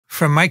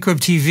From Microbe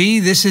TV,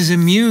 this is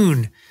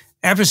Immune,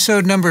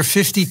 episode number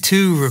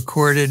 52,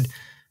 recorded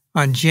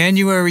on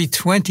January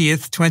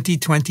 20th,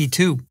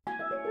 2022.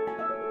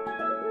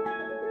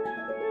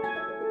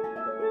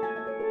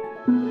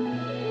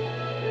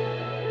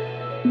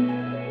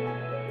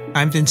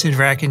 I'm Vincent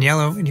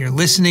Racaniello, and you're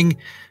listening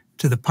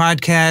to the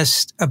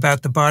podcast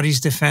about the body's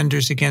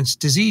defenders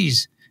against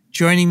disease.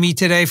 Joining me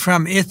today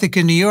from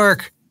Ithaca, New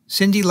York,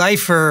 Cindy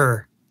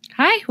Leifer.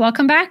 Hi,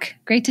 welcome back.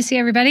 Great to see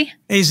everybody.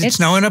 Hey, is it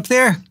snowing up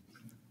there?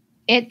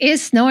 It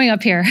is snowing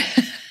up here.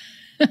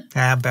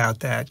 How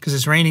about that? Because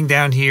it's raining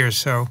down here,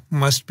 so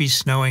must be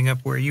snowing up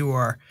where you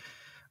are.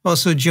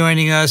 Also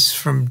joining us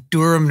from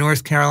Durham,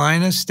 North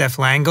Carolina, Steph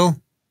Langle.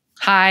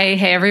 Hi.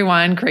 Hey,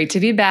 everyone. Great to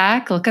be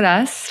back. Look at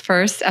us.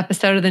 First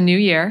episode of the new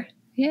year.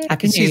 Yeah, I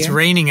can see it's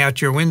raining out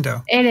your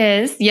window. It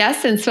is.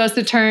 Yes. And it's supposed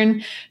to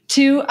turn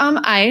to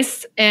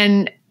ice,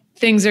 and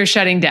things are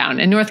shutting down.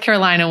 In North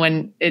Carolina,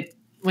 when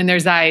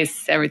there's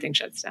ice, everything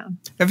shuts down.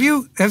 Have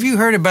you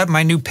heard about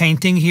my new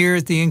painting here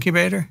at the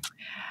incubator?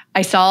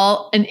 I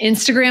saw an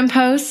Instagram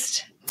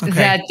post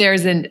that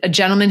there's a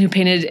gentleman who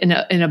painted in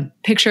a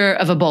picture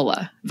of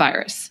Ebola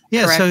virus.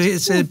 Yeah, correct? So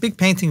it's a big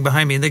painting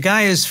behind me. The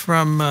guy is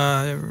from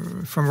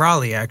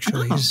Raleigh,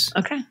 actually. Okay,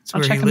 That's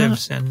where he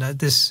lives. And I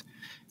did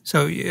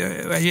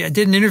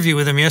an interview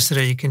with him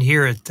yesterday. You can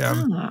hear it. He's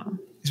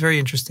a very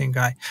interesting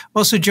guy.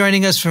 Also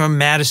joining us from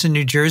Madison,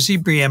 New Jersey,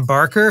 Brienne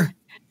Barker.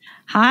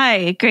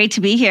 Hi, great to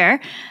be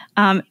here.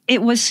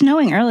 It was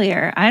snowing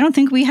earlier. I don't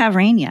think we have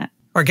rain yet.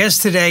 Our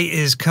guest today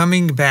is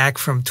coming back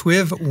from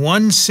TWIV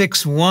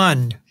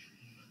 161,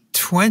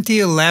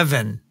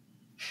 2011.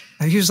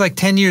 He was like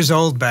 10 years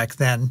old back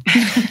then.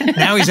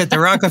 Now he's at the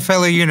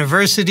Rockefeller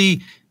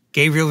University.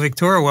 Gabriel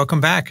Victora, welcome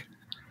back.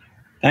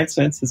 Thanks,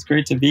 Vince. It's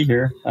great to be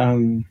here.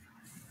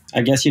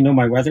 I guess you know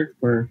my weather.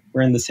 We're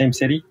in the same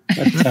city.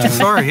 But, not too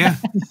far, yeah.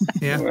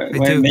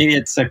 Maybe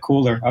it's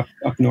cooler up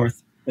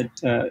north, but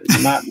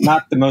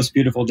not the most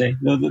beautiful day.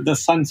 The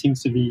sun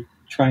seems to be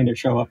trying to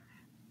show up.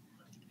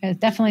 There's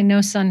definitely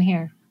no sun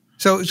here.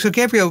 So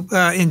Gabriel,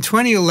 in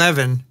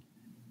 2011,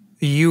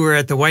 you were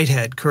at the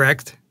Whitehead,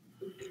 correct?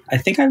 I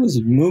think I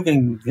was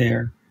moving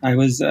there. I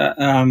was.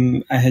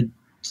 I had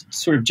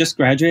sort of just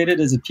graduated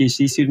as a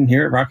PhD student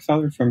here at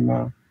Rockefeller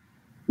from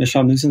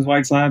Michelle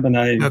Nussenzweig's lab, and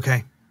I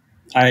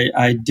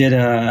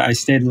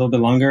stayed a little bit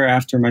longer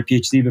after my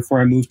PhD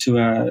before I moved to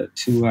a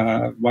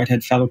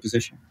Whitehead fellow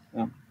position.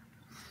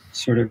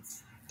 Sort of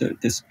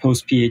this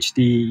post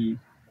PhD.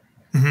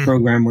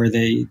 Program where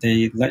they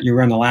let you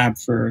run a lab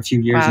for a few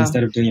years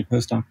instead of doing a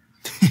postdoc.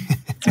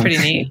 It's pretty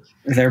neat.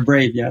 They're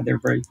brave. Yeah, they're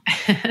brave.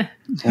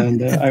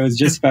 And I was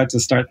just about to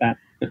start that,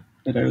 but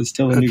I was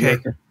still a New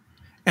Yorker.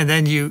 And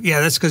then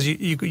that's because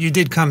you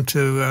did come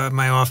to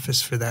my office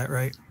for that,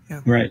 right?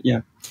 Yeah. Right,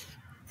 yeah.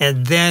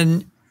 And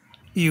then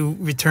you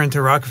returned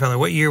to Rockefeller.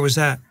 What year was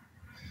that?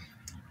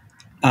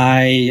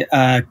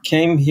 I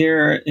came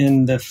here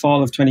in the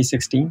fall of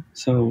 2016,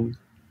 so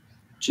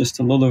just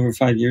a little over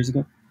 5 years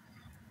ago.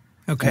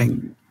 Okay.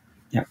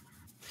 Yeah.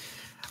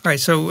 All right.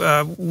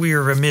 So we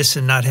were remiss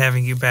in not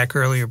having you back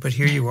earlier, but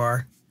here you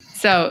are.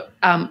 So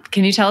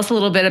can you tell us a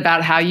little bit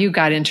about how you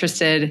got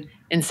interested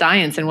in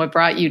science and what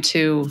brought you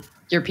to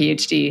your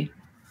PhD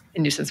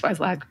in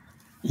Nussenzweig's lab?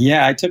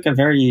 Yeah, I took a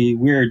very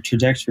weird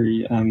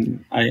trajectory.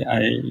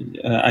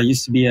 I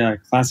used to be a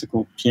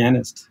classical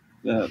pianist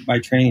by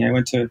training. I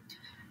went to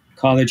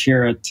college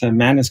here at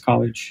Mannes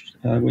College,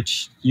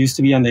 which used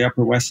to be on the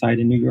Upper West Side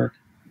in New York.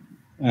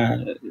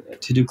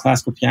 To do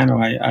classical piano.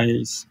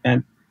 I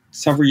spent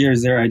several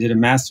years there. I did a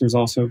master's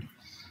also.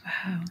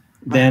 Wow.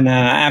 Then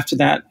after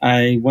that,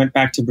 I went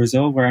back to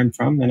Brazil, where I'm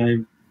from, and I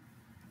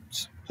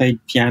played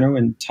piano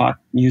and taught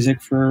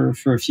music for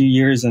a few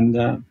years. And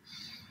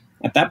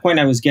at that point,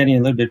 I was getting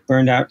a little bit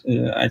burned out.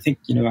 I think,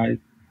 I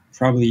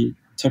probably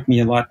took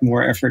me a lot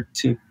more effort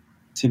to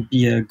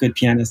be a good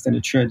pianist than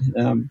it should.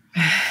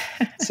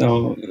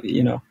 So,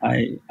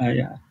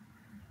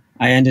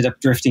 I ended up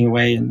drifting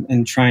away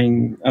and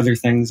trying other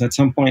things. At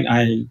some point,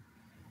 I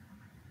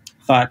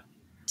thought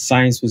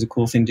science was a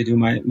cool thing to do.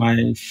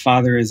 My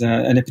father is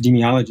an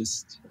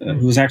epidemiologist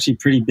who was actually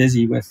pretty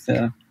busy with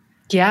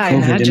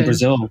COVID in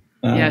Brazil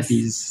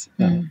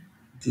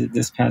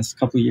this past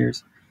couple of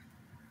years.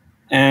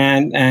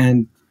 And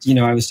I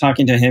was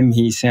talking to him.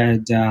 He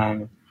said,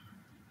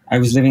 I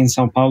was living in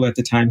Sao Paulo at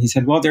the time. He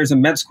said, well, there's a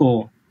med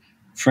school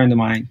friend of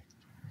mine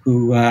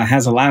who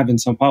has a lab in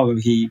Sao Paulo.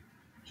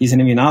 He's an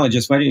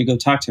immunologist. Why don't you go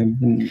talk to him?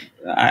 And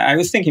I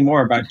was thinking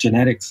more about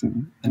genetics,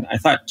 and I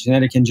thought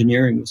genetic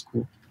engineering was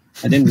cool.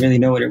 I didn't really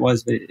know what it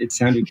was, but it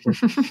sounded cool.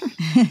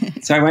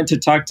 So I went to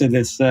talk to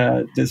this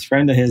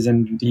friend of his,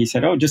 and he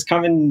said, "Oh, just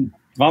come and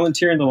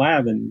volunteer in the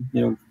lab, and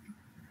do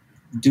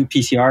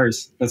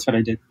PCRs." That's what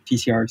I did: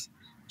 PCRs,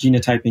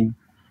 genotyping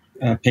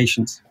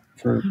patients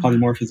for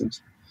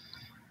polymorphisms.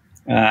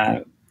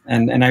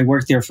 And I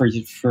worked there for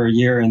a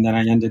year, and then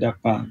I ended up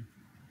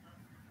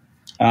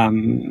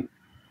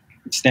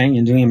staying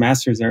and doing a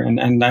master's there.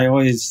 And I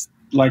always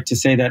like to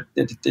say that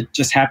it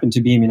just happened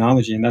to be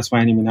immunology, and that's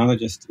why an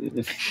immunologist,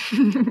 if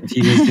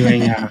he was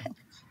doing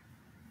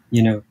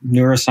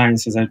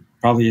neurosciences, I'd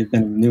probably have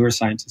been a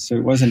neuroscientist. So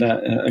it wasn't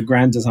a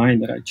grand design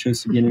that I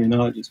chose to be an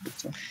immunologist.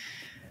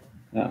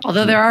 But,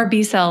 although there are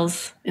B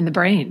cells in the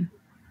brain.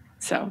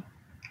 So.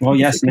 Well,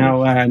 yes, now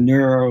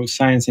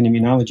neuroscience and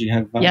immunology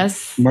have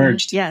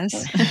merged.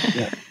 Yes.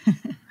 Yeah.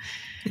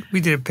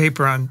 We did a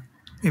paper on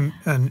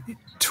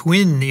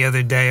twin the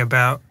other day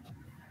about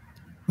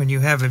when you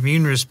have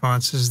immune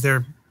responses,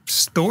 they're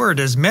stored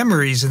as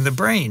memories in the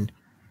brain,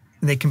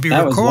 and they can be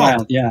recalled. Was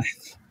wild, yeah.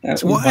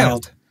 It's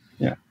wild.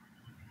 Yeah.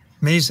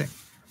 Amazing.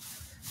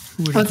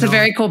 Well, it's a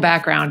very cool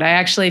background. I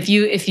actually, if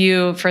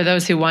you, for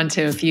those who want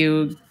to, if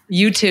you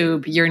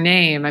YouTube your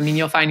name, I mean,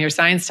 you'll find your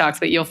science talks,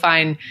 but you'll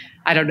find,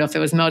 I don't know if it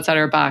was Mozart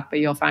or Bach, but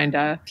you'll find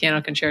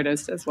piano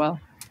concertos as well.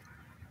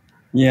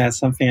 Yeah,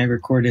 something I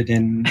recorded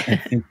in, I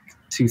think,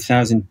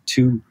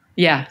 2002.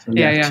 Yeah, so,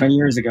 20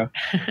 years ago.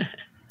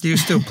 Do you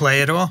still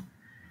play at all?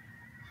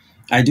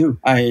 I do.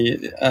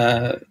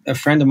 A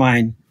friend of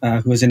mine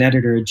who was an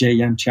editor at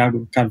JM,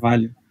 Thiago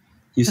Carvalho,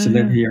 used to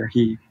live here.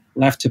 He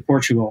left to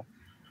Portugal,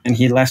 and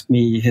he left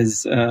me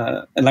his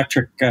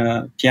electric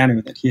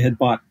piano that he had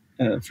bought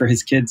for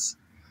his kids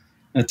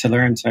to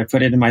learn. So I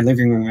put it in my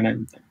living room, and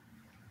I'm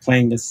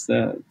playing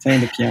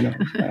the piano.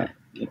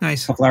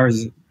 Nice. A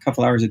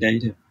couple hours a day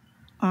to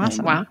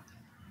awesome. Wow.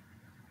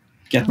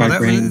 Get my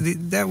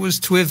brain. That was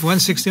TWIV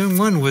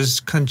 161 was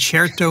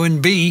Concerto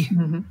in B.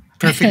 Mm-hmm.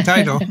 Perfect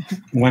title.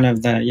 One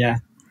of the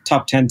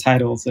top 10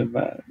 titles of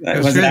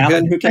was it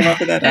Alan who came up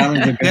with that?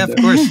 Alan's a good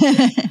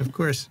of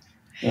course.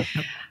 Yeah.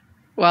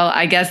 Well,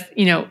 I guess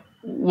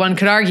one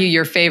could argue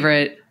your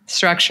favorite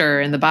structure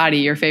in the body,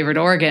 your favorite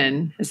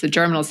organ is the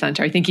germinal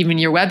center. I think even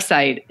your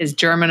website is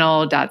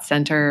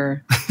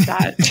germinal.center.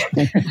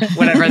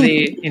 Whatever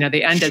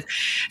the end is.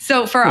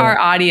 So for our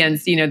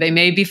audience, they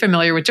may be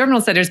familiar with germinal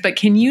centers, but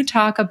can you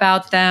talk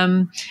about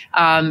them,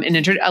 a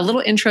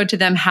little intro to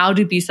them? How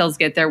do B cells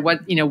get there?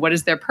 What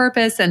is their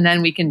purpose? And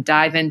then we can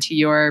dive into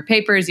your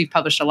papers. You've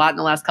published a lot in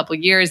the last couple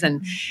of years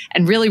and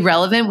really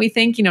relevant, we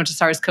think, to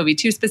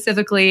SARS-CoV-2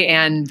 specifically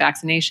and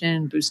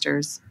vaccination,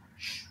 boosters.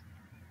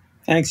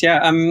 Thanks. Yeah.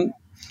 I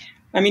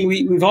mean,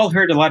 we've all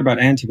heard a lot about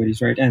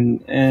antibodies, right?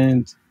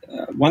 And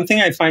one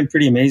thing I find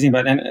pretty amazing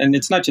about, and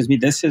it's not just me,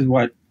 this is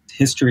what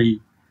history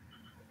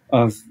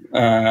of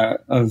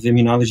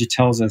immunology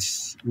tells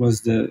us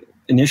was the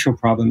initial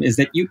problem, is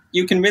that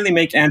you can really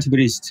make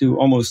antibodies to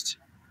almost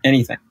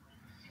anything.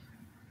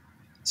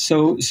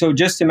 So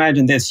just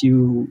imagine this: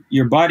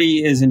 your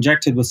body is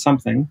injected with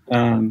something.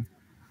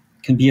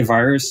 Can be a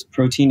virus,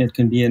 protein, it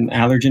can be an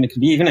allergen, it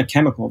can be even a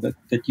chemical that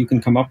you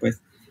can come up with.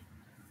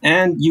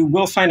 And you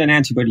will find an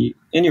antibody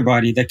in your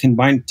body that can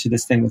bind to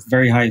this thing with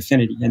very high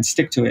affinity and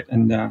stick to it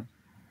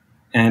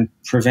and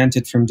prevent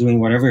it from doing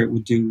whatever it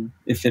would do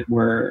if it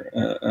were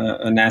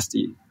a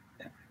nasty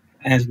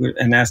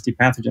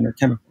pathogen or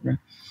chemical, right?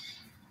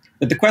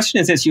 But the question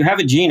is this: you have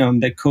a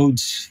genome that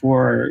codes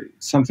for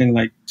something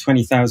like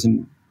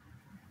 20,000,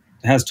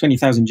 has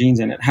 20,000 genes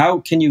in it. How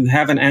can you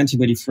have an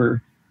antibody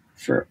for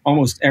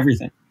almost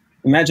everything?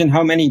 Imagine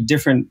how many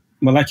different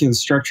molecular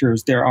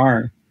structures there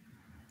are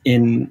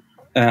in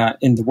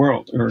the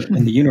world or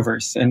in the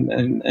universe, and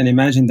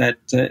imagine that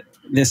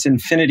this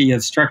infinity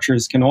of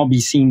structures can all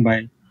be seen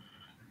by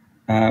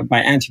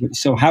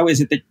antibodies. So how is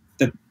it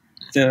that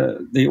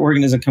the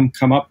organism can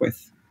come up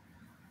with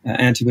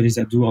antibodies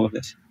that do all of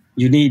this?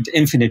 You need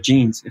infinite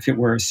genes. If it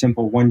were a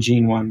simple one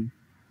gene, one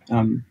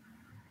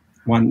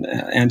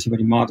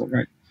antibody model,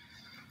 right?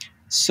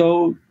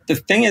 So the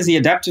thing is, the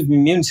adaptive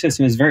immune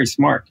system is very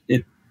smart.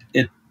 It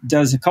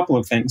does a couple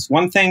of things.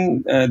 One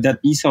thing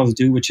that B cells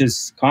do, which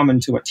is common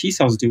to what T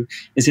cells do,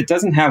 is it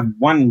doesn't have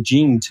one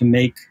gene to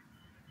make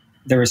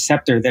the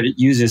receptor that it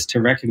uses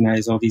to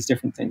recognize all these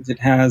different things. It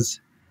has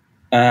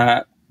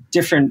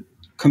different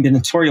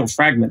combinatorial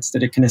fragments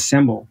that it can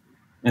assemble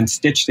and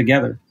stitch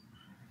together.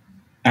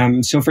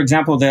 So, for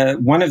example,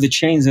 one of the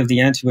chains of the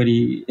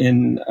antibody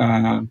in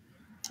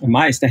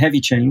mice, the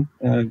heavy chain,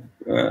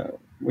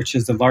 which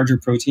is the larger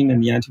protein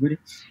in the antibody,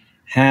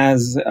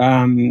 has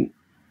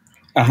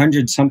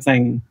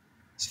 100-something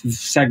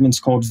segments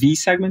called V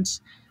segments,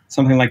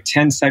 something like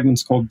 10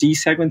 segments called D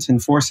segments,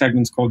 and 4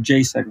 segments called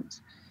J segments.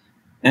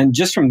 And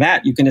just from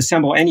that, you can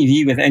assemble any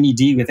V with any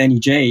D with any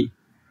J.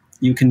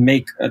 You can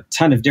make a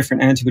ton of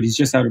different antibodies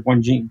just out of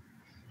one gene.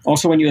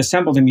 Also, when you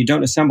assemble them, you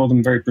don't assemble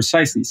them very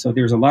precisely, so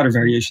there's a lot of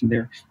variation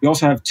there. You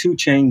also have 2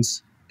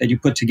 chains that you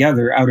put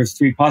together out of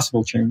 3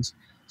 possible chains.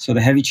 So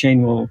the heavy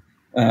chain will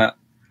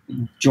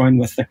join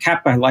with the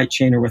kappa light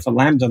chain or with a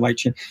lambda light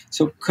chain.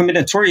 So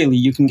combinatorially,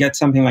 you can get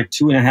something like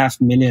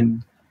 2.5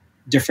 million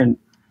different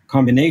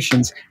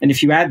combinations. And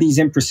if you add these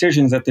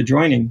imprecisions at the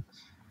joining,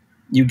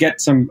 you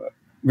get some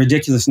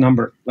ridiculous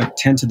number, like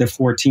 10 to the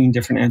 14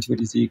 different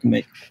antibodies that you can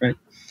make, right?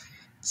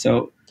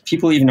 So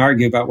people even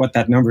argue about what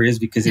that number is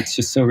because it's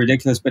just so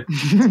ridiculous, but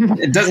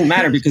it doesn't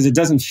matter because it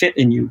doesn't fit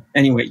in you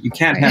anyway. You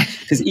can't have,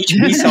 because each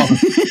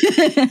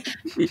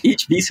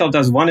B cell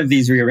does one of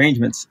these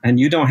rearrangements, and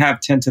you don't have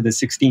 10 to the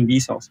 16 B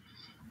cells.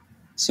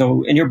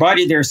 So in your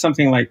body, there's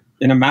something like,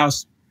 in a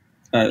mouse,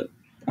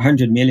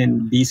 100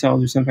 million B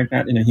cells or something like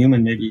that. In a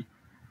human, maybe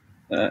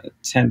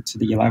 10 to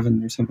the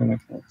 11 or something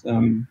like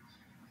that.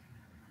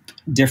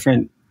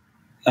 Different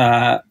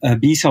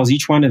B cells,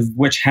 each one of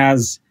which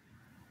has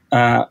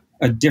a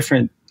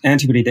different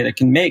antibody that it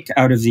can make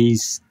out of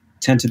these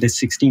 10 to the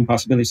 16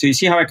 possibilities. So you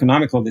see how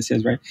economical this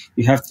is, right?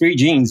 You have 3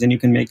 genes and you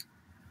can make,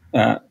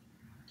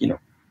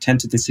 10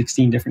 to the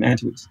 16 different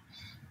antibodies.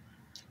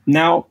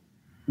 Now,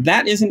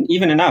 that isn't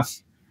even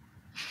enough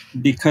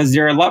because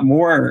there are a lot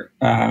more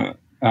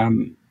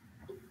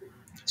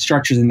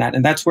structures in that.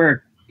 And that's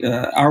where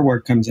our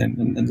work comes in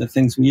and the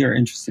things we are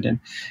interested in.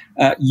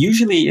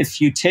 Usually,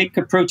 if you take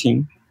a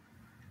protein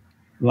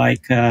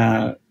like,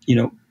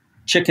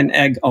 chicken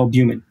egg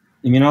albumin,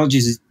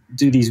 immunologists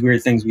do these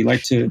weird things. We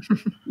like to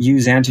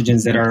use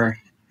antigens that are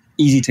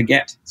easy to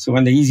get. So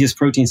one of the easiest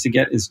proteins to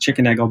get is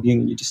chicken egg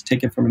albumin. You just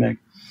take it from an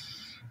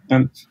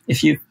egg.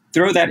 If you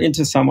throw that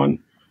into someone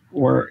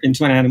or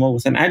into an animal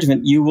with an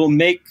adjuvant, you will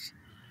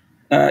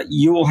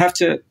have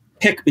to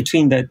pick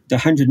between the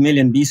 100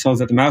 million B cells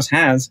that the mouse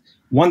has,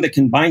 one that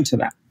can bind to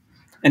that.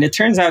 And it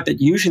turns out that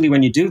usually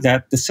when you do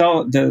that, the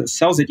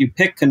cells that you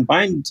pick can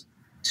bind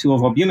to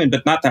albumin,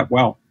 but not that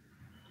well.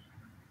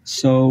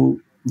 So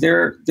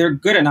they're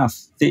good enough.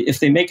 If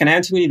they make an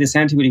antibody, this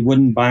antibody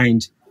wouldn't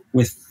bind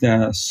with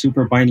the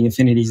super binding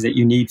affinities that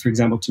you need, for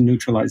example, to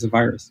neutralize a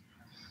virus.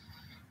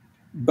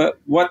 But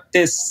what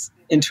this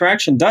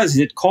interaction does is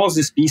it calls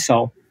this B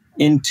cell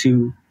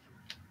into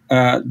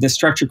the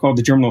structure called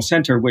the germinal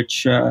center,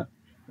 which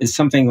is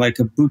something like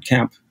a boot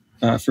camp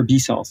for B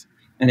cells.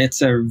 And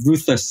it's a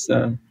ruthless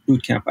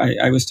boot camp.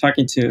 I was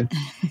talking to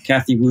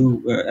Kathy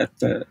Wu at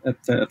the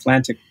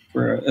Atlantic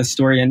for a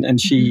story,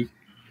 and she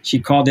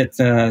called it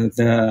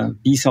the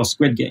B cell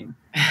squid game.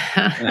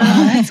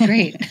 That's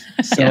great.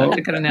 So yeah, that's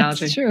a good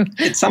analogy. It's true.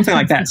 It's something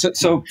like that.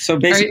 So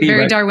basically,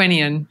 very right,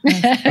 Darwinian.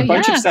 A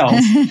bunch of cells.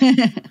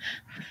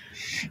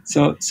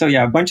 So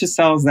yeah, a bunch of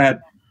cells that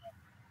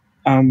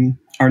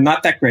are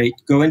not that great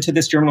go into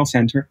this germinal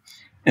center,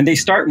 and they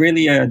start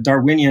really a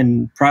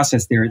Darwinian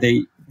process there.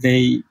 They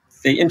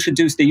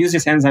use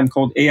this enzyme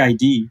called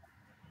AID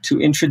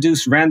to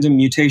introduce random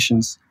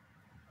mutations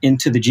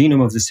into the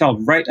genome of the cell,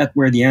 right at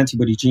where the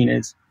antibody gene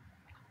is.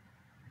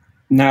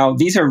 Now,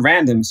 these are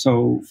random,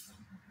 so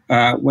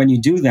when you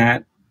do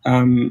that,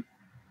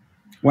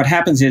 what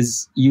happens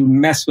is you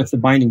mess with the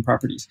binding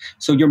properties.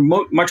 So you're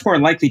much more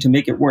likely to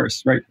make it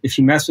worse, right? If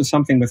you mess with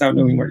something without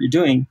knowing what you're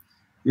doing,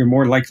 you're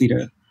more likely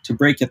to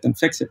break it than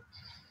fix it.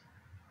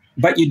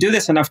 But you do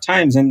this enough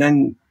times, and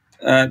then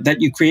that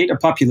you create a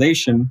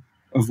population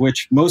of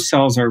which most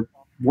cells are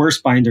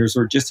worse binders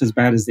or just as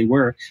bad as they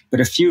were,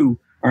 but a few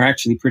are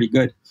actually pretty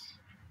good.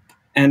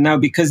 And now,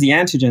 because the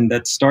antigen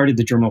that started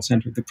the germinal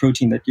center, the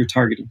protein that you're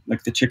targeting,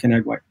 like the chicken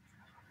egg white,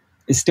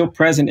 is still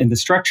present in the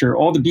structure,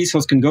 all the B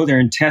cells can go there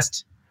and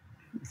test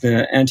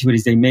the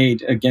antibodies they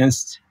made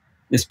against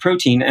this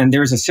protein. And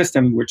there's a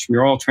system, which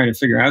we're all trying to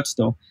figure out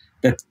still,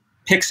 that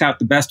picks out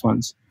the best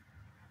ones,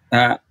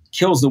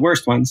 kills the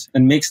worst ones,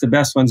 and makes the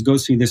best ones go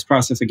through this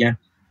process again.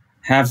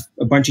 Have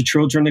a bunch of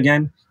children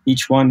again.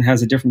 Each one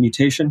has a different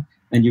mutation,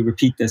 and you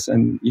repeat this,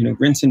 and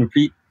rinse and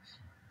repeat.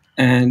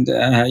 And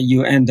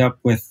you end up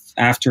with,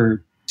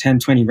 after 10,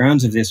 20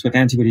 rounds of this, with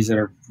antibodies that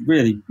are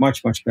really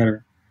much, much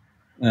better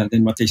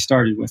than what they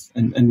started with.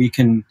 And we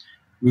can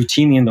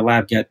routinely in the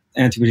lab get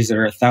antibodies that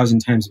are 1,000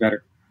 times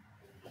better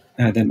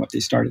than what they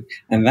started.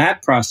 And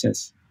that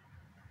process,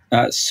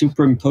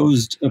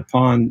 superimposed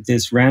upon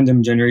this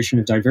random generation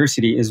of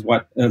diversity, is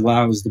what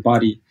allows the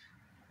body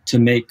to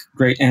make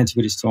great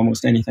antibodies to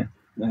almost anything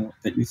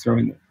that you throw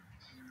in there.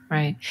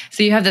 Right.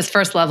 So you have this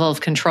first level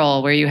of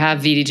control where you have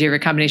VDJ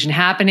recombination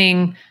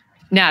happening.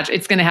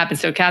 It's going to happen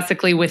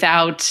stochastically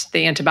without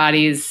the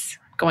antibodies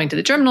going to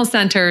the germinal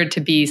center to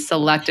be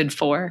selected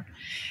for.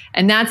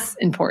 And that's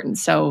important.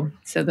 So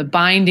the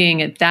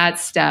binding at that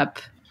step,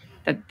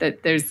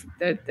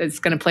 that's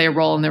going to play a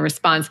role in the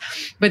response.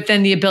 But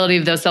then the ability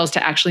of those cells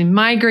to actually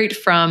migrate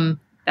from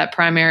that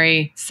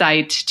primary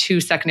site to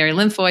secondary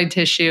lymphoid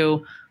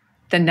tissue,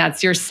 then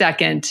that's your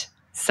second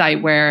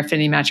site where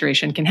affinity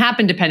maturation can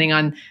happen, depending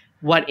on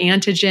what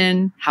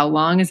antigen, how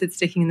long is it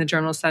sticking in the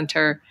germinal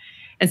center.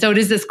 And so it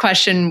is this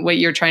question, what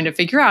you're trying to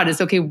figure out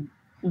is, okay,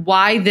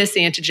 why this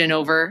antigen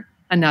over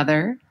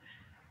another?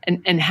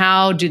 And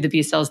how do the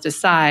B cells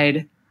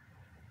decide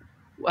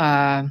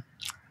to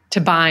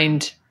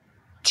bind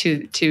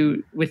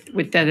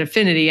with that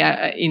affinity,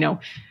 a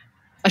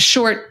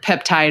short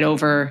peptide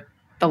over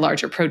the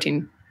larger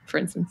protein, for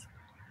instance?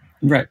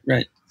 Right.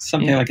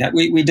 Something like that.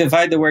 We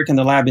divide the work in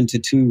the lab into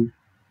two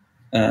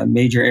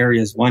major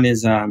areas. One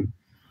is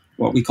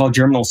what we call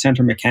germinal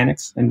center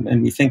mechanics.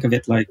 And we think of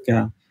it like,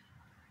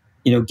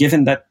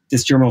 given that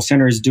this germinal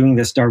center is doing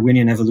this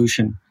Darwinian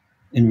evolution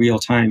in real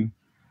time,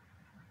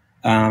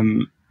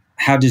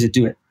 how does it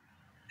do it?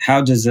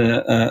 How does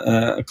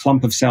a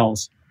clump of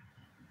cells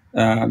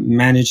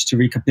manage to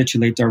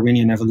recapitulate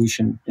Darwinian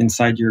evolution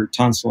inside your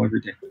tonsil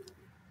every day?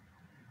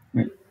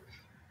 Right.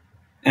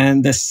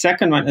 And the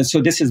second one, and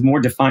so this is more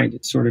defined.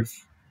 It's sort of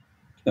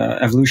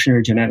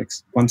evolutionary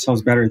genetics. One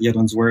cell's better, the other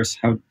one's worse.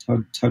 How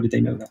did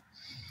they know that?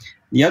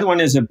 The other one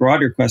is a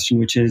broader question,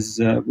 which is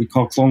we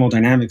call clonal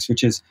dynamics,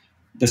 which is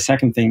the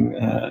second thing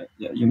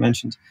you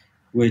mentioned,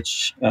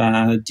 which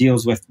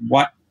deals with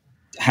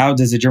how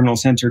does the germinal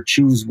center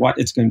choose what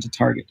it's going to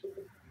target?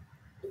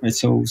 Right.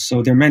 So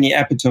there are many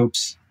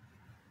epitopes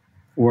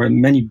or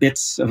many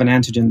bits of an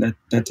antigen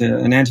that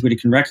an antibody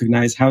can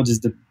recognize. How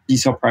does the B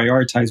cell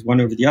prioritize one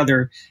over the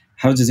other?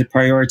 How does it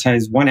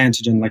prioritize one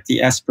antigen, like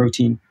the S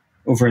protein,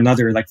 over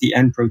another, like the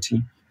N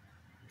protein,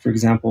 for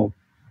example?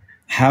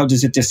 How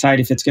does it decide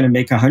if it's going to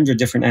make 100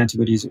 different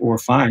antibodies or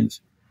 5?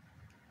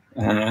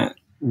 And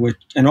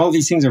all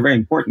these things are very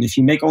important. If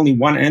you make only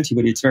one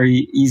antibody, it's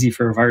very easy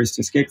for a virus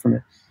to escape from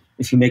it.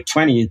 If you make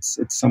 20, it's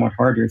somewhat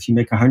harder. If you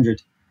make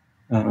 100,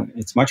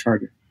 it's much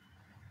harder.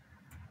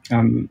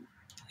 And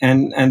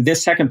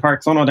this second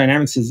part, clonal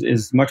dynamics,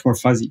 is much more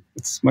fuzzy.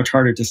 It's much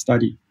harder to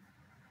study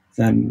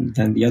than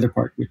the other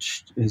part,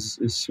 which is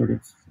sort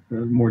of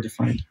more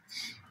defined.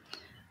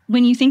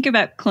 When you think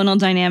about clonal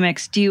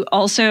dynamics, do you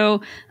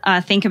also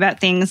think about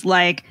things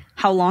like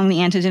how long the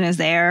antigen is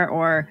there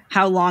or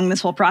how long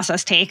this whole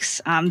process takes?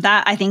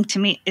 That, I think, to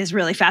me, is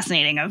really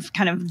fascinating, of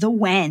kind of the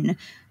when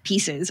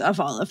pieces of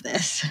all of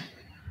this.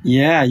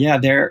 Yeah.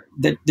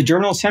 The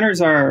germinal centers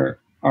are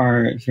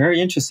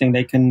very interesting.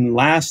 They can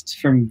last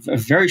from a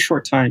very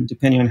short time,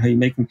 depending on how you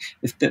make them.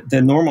 If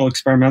the normal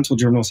experimental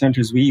germinal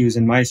centers we use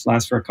in mice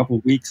last for a couple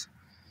of weeks.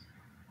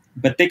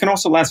 But they can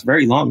also last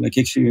very long. Like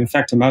if you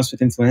infect a mouse with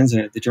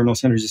influenza, the germinal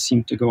centers just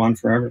seem to go on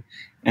forever.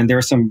 And there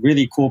are some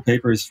really cool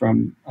papers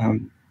from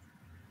Ali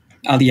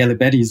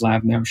Elibedi's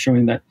lab now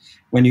showing that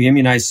when you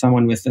immunize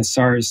someone with a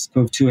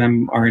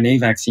SARS-CoV-2 mRNA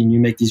vaccine, you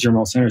make these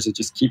germinal centers that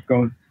just keep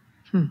going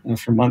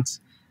for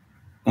months.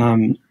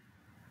 And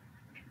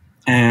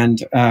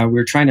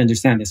we're trying to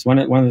understand this. One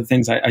of the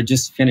things I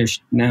just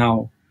finished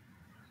now,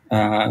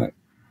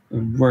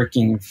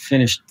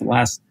 finished the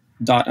last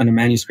dot on a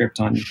manuscript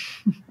on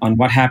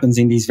what happens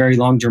in these very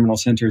long germinal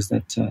centers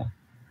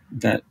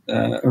that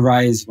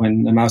arise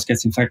when a mouse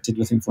gets infected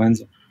with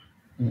influenza,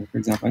 for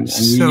example. And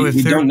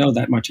we don't know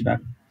that much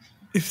about it.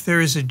 If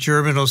there is a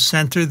germinal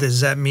center,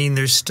 does that mean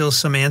there's still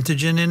some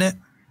antigen in it?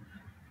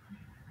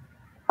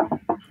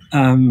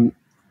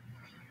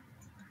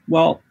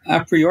 Well,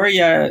 a priori,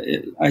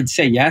 I'd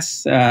say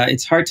yes.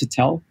 It's hard to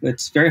tell.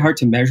 It's very hard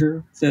to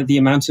measure the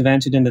amounts of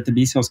antigen that the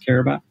B cells care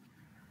about.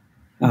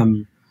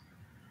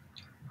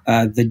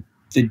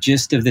 The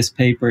gist of this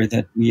paper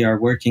that we are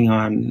working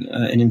on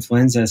in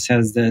influenza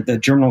says that the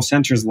germinal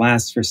centers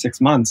last for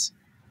 6 months,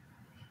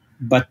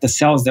 but the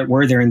cells that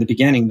were there in the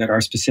beginning that are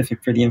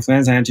specific for the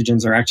influenza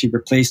antigens are actually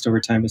replaced over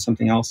time with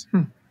something else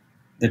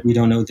that we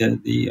don't know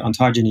the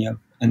ontogeny of.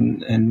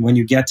 And when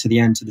you get to the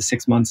end, to the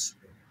 6 months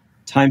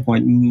time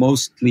point,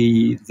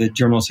 mostly the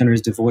germinal center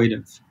is devoid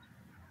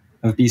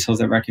of B cells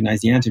that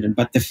recognize the antigen.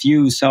 But the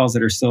few cells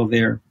that are still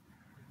there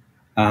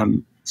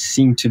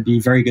seem to be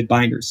very good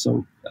binders.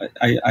 So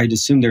I'd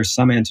assume there's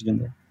some antigen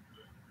there.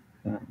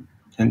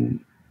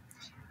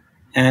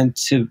 And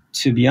to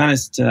be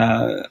honest,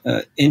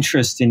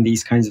 interest in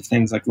these kinds of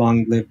things like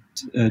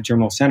long-lived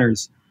germinal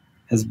centers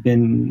has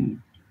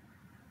been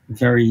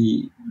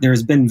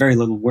there's been very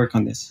little work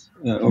on this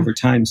over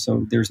time.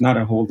 So there's not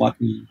a whole lot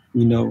we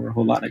know or a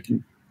whole lot I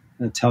can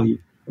tell you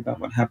about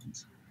what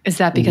happens. Is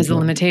that because the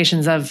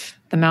limitations of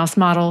the mouse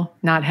model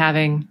not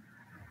having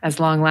as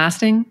long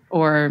lasting,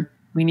 or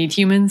we need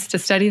humans to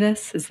study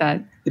this? Is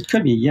that? It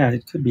could be. Yeah,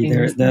 it could be.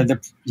 The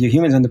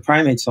humans and the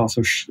primates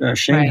also.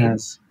 Shane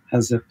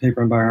has a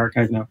paper in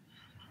bioRxiv now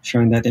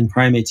showing that in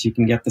primates you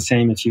can get the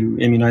same if you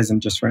immunize them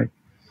just right.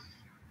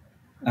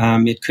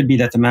 It could be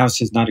that the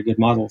mouse is not a good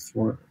model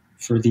for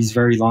these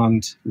very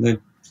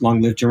long-lived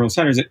germinal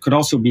centers. It could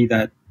also be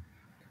that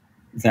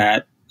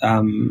the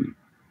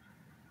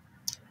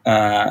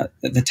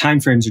time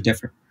frames are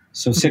different.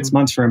 So 6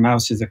 months for a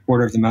mouse is a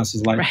quarter of the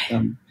mouse's life.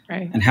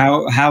 Right. And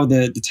how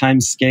the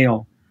time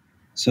scale,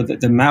 so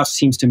that the mouse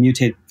seems to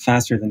mutate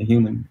faster than a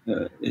human,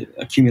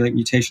 accumulate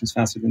mutations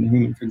faster than a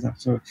human, for example.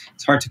 So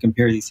it's hard to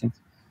compare these things.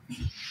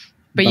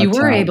 But you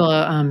were able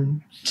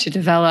to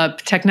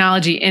develop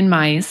technology in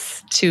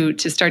mice to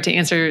start to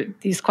answer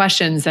these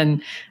questions.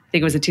 And I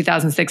think it was a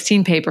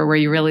 2016 paper where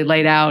you really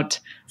laid out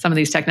some of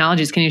these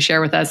technologies. Can you share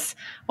with us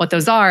what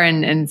those are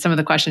and some of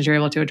the questions you're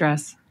able to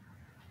address?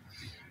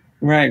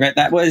 Right.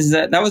 That was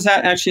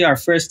actually our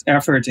first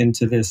effort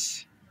into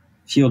this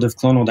field of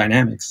clonal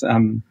dynamics.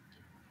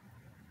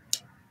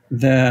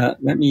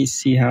 Let me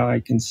see how I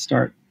can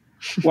start.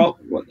 Well,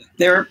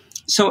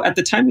 so at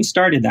the time we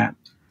started that,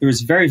 there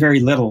was very, very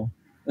little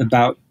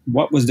about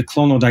what was the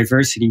clonal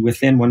diversity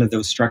within one of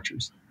those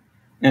structures.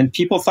 And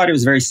people thought it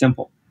was very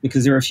simple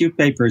because there were a few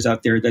papers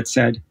out there that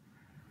said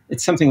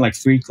it's something like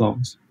 3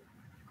 clones.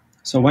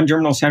 So one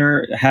germinal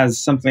center has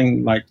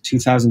something like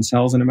 2,000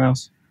 cells in a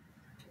mouse.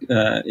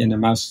 In a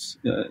mouse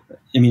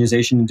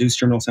immunization-induced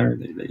germinal center,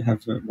 they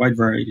have a wide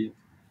variety of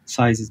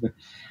sizes. But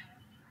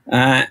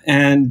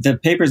and the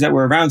papers that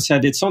were around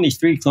said it's only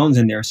 3 clones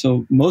in there.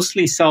 So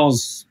mostly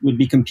cells would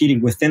be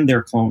competing within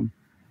their clone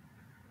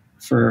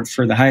for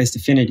the highest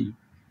affinity.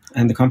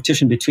 And the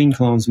competition between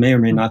clones may or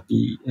may not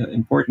be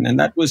important. And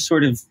that was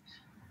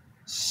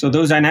so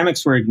those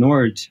dynamics were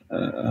ignored,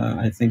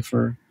 I think,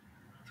 for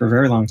a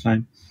very long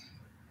time.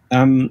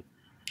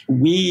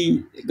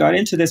 We got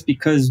into this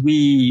because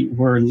we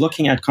were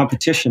looking at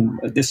competition.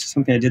 This is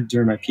something I did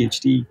during my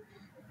PhD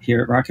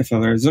here at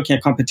Rockefeller. I was looking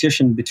at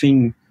competition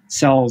between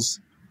cells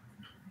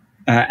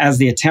as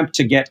they attempt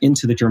to get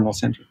into the germinal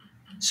center.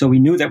 So we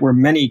knew that there were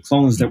many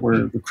clones that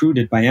were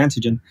recruited by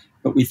antigen,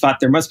 but we thought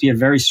there must be a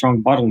very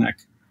strong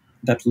bottleneck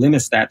that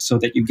limits that so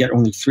that you get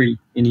only 3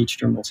 in each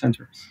germinal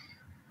center.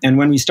 And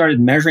when we started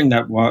measuring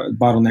that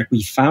bottleneck,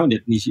 we found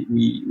it.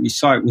 We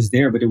saw it was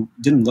there, but it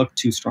didn't look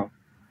too strong.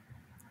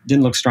 It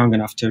didn't look strong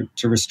enough to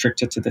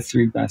restrict it to the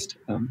 3 best.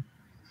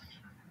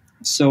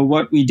 So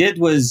what we did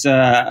was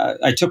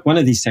I took one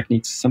of these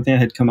techniques, something I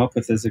had come up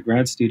with as a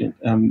grad student,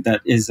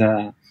 that is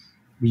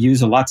we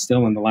use a lot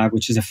still in the lab,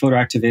 which is a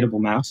photoactivatable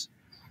mouse.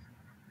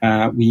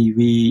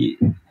 We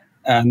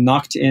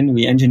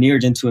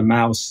engineered into a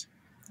mouse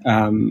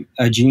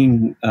a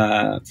gene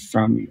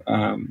from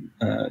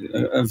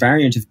a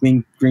variant of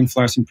green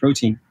fluorescent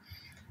protein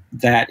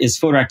that is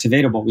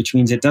photoactivatable, which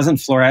means it doesn't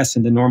fluoresce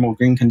in the normal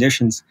green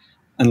conditions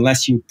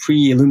unless you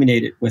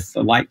pre-illuminate it with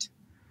the light.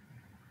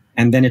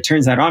 And then it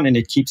turns that on and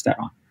it keeps that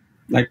on.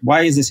 Like,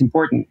 why is this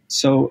important?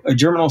 So a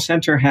germinal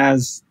center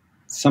has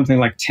something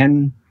like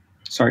a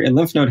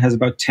lymph node has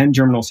about 10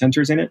 germinal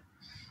centers in it.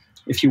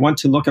 If you want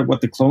to look at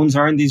what the clones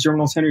are in these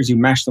germinal centers, you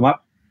mash them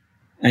up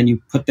and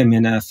you put them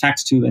in a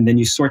fax tube and then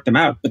you sort them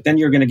out. But then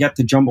you're going to get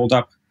the jumbled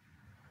up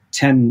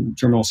 10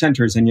 germinal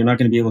centers and you're not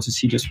going to be able to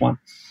see just one.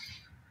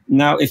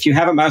 Now, if you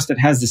have a mouse that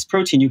has this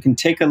protein, you can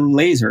take a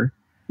laser,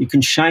 you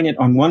can shine it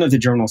on one of the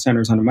germinal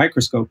centers on a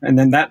microscope, and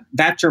then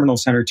that germinal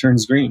center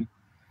turns green.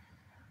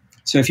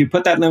 So if you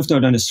put that lymph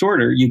node on a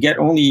sorter, you get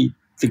only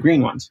the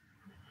green ones.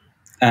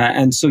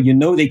 And so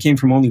they came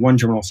from only one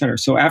germinal center.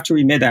 So after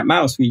we made that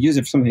mouse, we used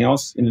it for something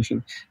else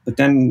initially. But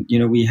then,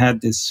 we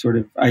had this sort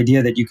of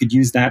idea that you could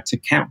use that to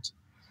count.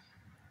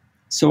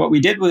 So what we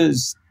did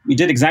was, we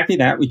did exactly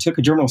that. We took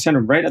a germinal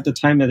center right at the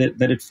time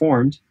that it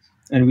formed,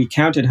 and we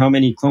counted how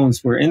many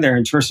clones were in there.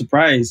 And to our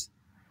surprise,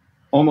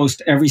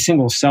 almost every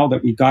single cell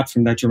that we got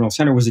from that germinal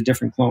center was a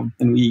different clone.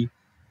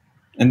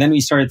 And then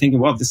we started thinking,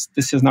 well,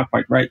 this is not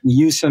quite right. We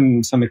used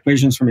some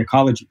equations from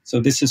ecology. So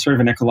this is sort of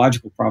an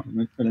ecological problem,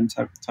 right, that I'm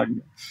talking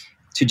about,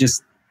 to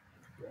just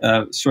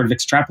sort of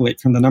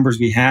extrapolate from the numbers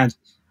we had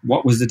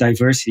what was the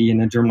diversity in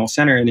a germinal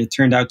center. And it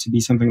turned out to be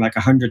something like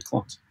 100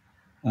 clones.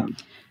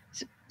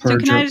 So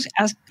can I just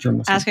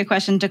ask a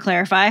question to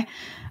clarify?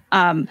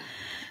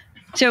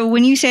 So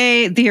when you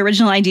say the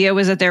original idea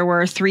was that there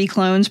were 3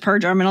 clones per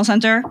germinal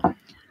center,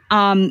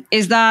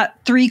 is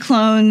that 3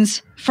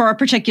 clones for a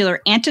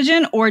particular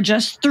antigen or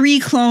just 3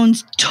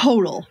 clones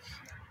total?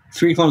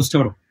 3 clones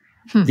total.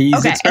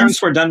 These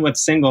experiments were done with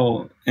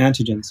single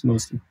antigens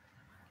mostly.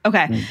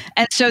 Okay.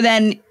 And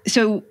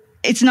so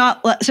it's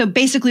not, so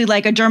basically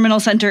like a germinal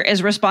center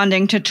is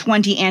responding to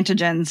 20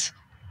 antigens,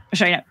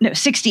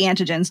 60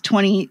 antigens,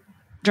 20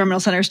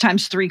 germinal centers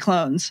times 3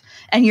 clones.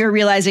 And you're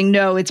realizing,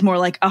 no, it's more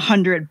like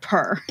 100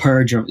 per.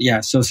 Per germinal, yeah.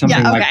 So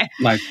something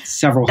like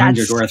several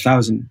hundred or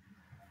 1,000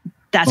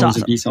 that's clones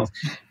awesome. of B cells.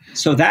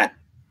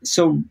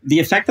 So the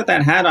effect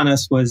that had on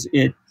us was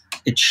it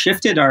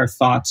shifted our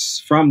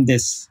thoughts from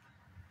this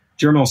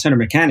germinal center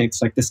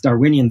mechanics, like this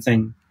Darwinian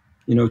thing,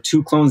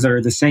 2 clones that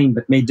are the same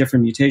but made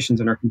different mutations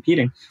and are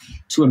competing,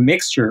 to a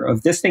mixture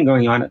of this thing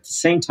going on at the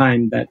same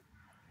time that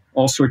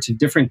all sorts of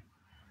different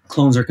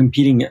clones are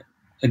competing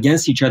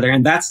against each other.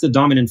 And that's the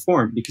dominant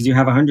form because you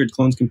have 100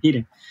 clones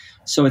competing.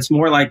 So it's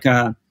more like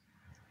a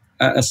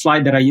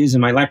slide that I use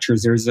in my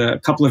lectures. There's a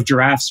couple of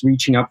giraffes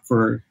reaching up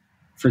for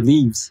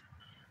leaves,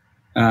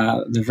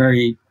 the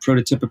very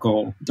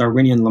prototypical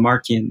Darwinian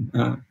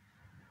Lamarckian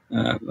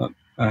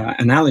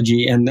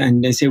analogy.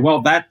 And they say,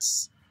 well,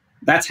 that's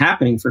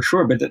happening for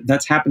sure, but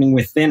that's happening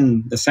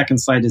within the second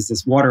slide is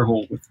this water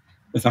hole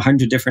with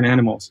 100 different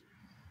animals,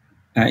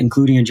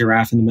 including a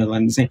giraffe in the middle.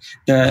 And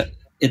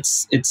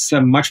it's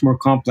a much more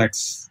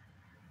complex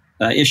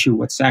issue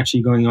what's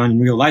actually going on in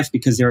real life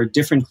because there are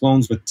different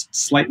clones with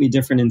slightly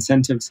different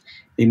incentives.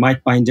 They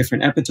might bind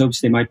different epitopes.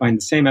 They might bind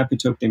the same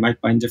epitope. They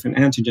might bind different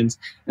antigens.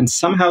 And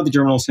somehow the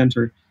germinal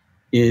center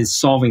is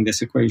solving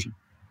this equation.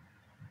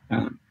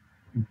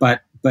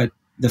 But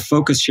the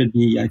focus should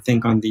be, I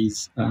think, on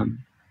these,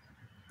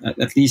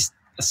 at least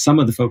some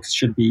of the focus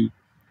should be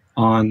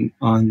on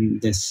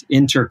this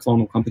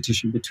interclonal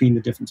competition between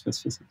the different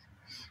specificities.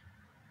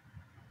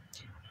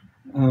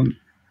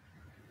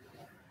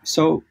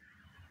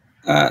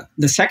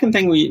 The second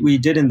thing we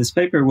did in this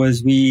paper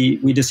was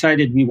we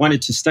decided we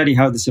wanted to study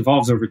how this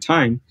evolves over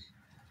time,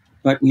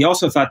 but we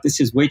also thought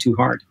this is way too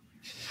hard.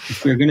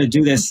 If we're going to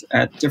do this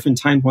at different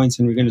time points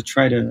and we're going to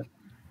try to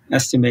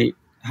estimate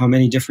how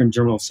many different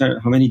clones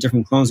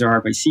there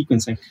are by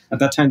sequencing, at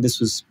that time this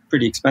was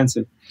pretty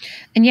expensive.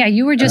 And yeah,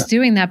 you were just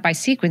doing that by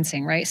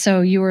sequencing, right?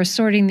 So you were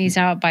sorting these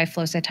out by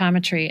flow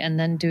cytometry and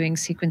then doing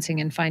sequencing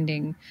and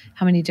finding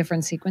how many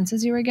different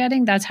sequences you were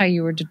getting. That's how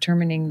you were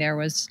determining there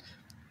was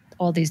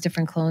all these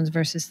different clones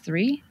versus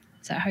 3?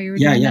 Is that how you were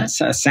doing that? Yeah, it's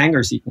a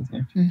Sanger sequence.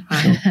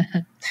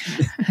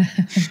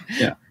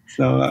 Yeah.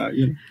 So,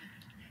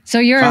 So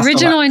your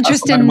original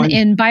interest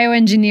in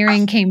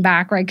bioengineering came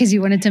back, right? Because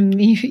you wanted to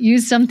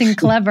use something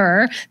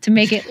clever to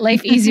make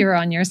life easier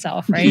on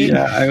yourself, right?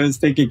 Yeah, I was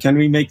thinking, can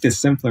we make this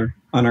simpler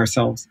on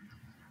ourselves?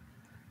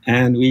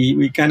 And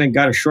we kind of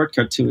got a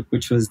shortcut to it,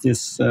 which was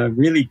this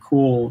really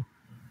cool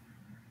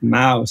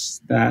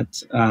mouse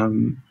that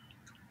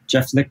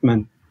Jeff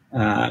Lichtman,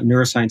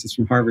 neuroscientist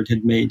from Harvard,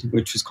 had made,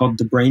 which was called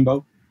the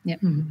Brainbow. Yep.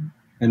 I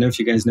don't know if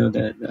you guys know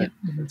that.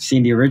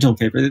 Seen the original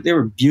paper. They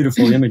were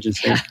beautiful images.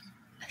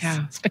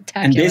 Yeah,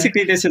 spectacular. And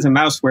basically, this is a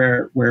mouse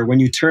where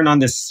when you turn on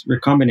this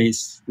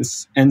recombinase,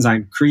 this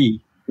enzyme CRE,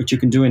 which you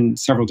can do in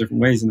several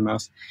different ways in the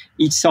mouse,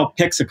 each cell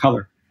picks a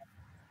color.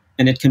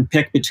 And it can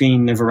pick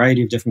between a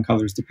variety of different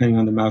colors depending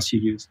on the mouse you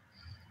use.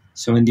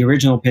 So in the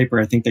original paper,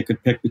 I think they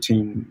could pick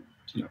between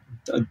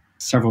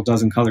several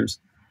dozen colors.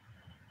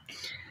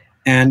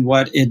 And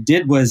what it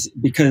did was,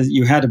 because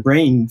you had a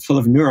brain full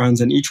of neurons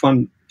and each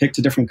one picked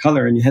a different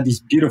color, and you had these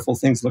beautiful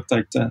things looked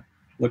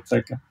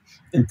like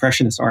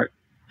impressionist art,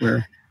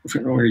 where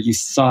you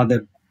saw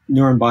the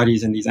neuron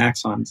bodies and these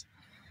axons.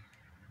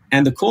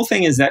 And the cool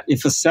thing is that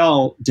if a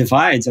cell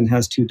divides and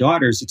has 2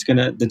 daughters,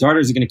 the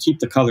daughters are going to keep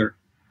the color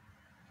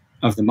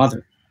of the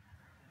mother.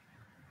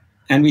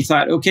 And we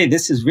thought, okay,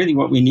 this is really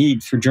what we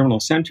need for germinal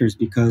centers,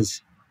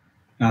 because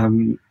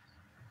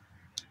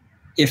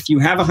if you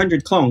have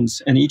 100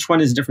 clones and each one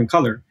is a different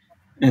color,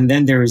 and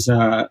then there's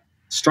a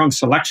strong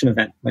selection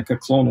event, like a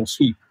clonal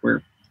sweep,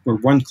 where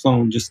one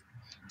clone just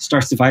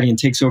starts dividing and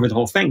takes over the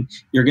whole thing,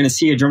 you're going to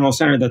see a germinal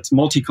center that's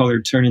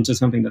multicolored turn into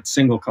something that's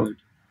single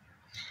colored.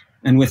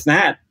 And with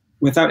that,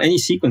 without any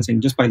sequencing,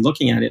 just by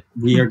looking at it,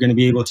 we are going to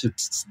be able to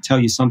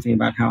tell you something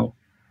about how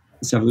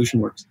this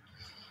evolution works.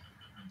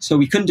 So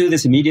we couldn't do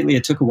this immediately.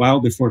 It took a while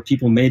before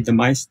people made the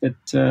mice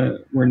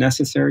that were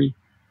necessary.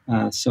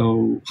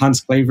 So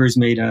Hans Clavers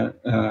made a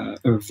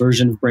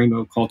version of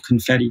Brainbow called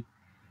Confetti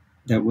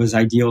that was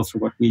ideal for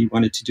what we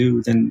wanted to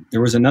do. Then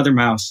there was another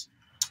mouse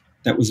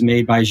that was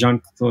made by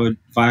Jean-Claude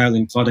Weil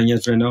and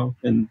Claude-Agnès Renaud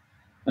in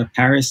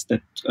Paris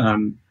that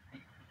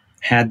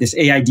had this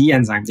AID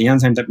enzyme, the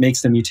enzyme that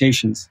makes the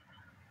mutations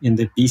in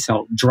the B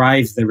cell,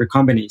 drive the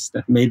recombinase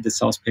that made the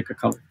cells pick a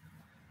color.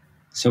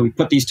 So we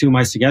put these 2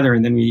 mice together,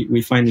 and then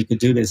we finally could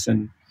do this.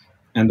 And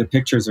the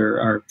pictures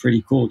are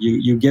pretty cool.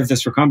 You give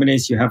this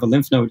recombinase, you have a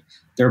lymph node.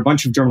 There are a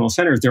bunch of germinal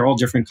centers. They're all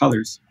different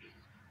colors.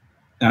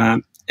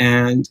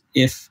 And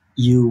if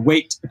you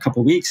wait a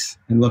couple weeks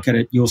and look at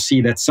it, you'll see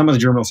that some of the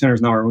germinal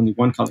centers now are only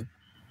one color.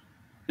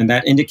 And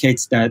that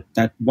indicates that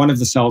one of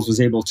the cells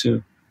was able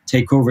to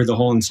take over the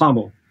whole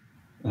ensemble.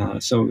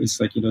 So it's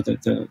like,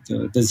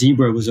 the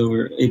zebra was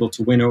able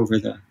to win over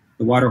the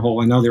water hole,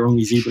 and now they're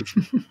only zebras.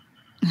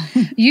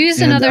 You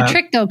used another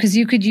trick, though, because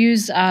you could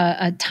use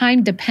a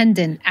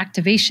time-dependent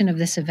activation of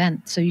this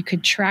event. So you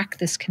could track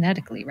this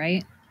kinetically,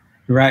 right?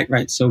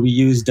 Right. So we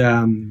used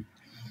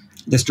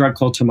this drug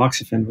called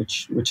tamoxifen,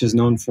 which is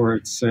known for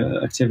its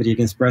activity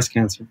against breast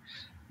cancer.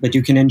 But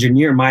you can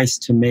engineer mice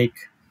to make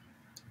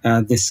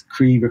this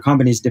CRE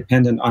recombinase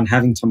dependent on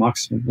having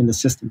tamoxifen in the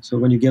system. So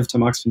when you give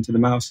tamoxifen to the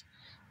mouse,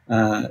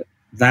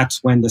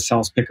 that's when the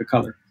cells pick a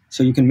color.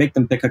 So you can make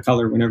them pick a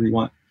color whenever you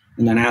want,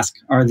 and then ask,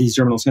 are these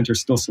germinal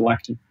centers still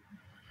selected?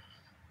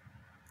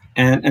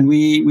 And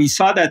we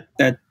saw that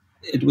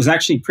it was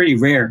actually pretty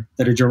rare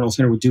that a germinal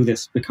center would do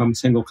this, become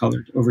single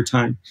colored over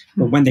time.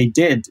 But when they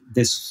did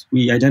this,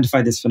 we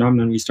identified this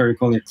phenomenon. We started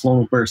calling it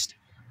clonal burst,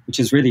 which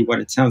is really what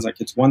it sounds like.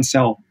 It's one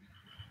cell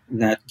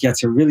that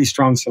gets a really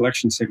strong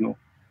selection signal,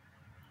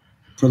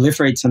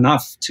 proliferates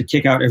enough to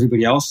kick out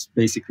everybody else,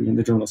 basically, in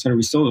the germinal center.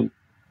 We still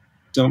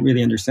don't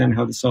really understand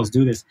how the cells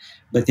do this,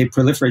 but they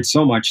proliferate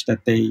so much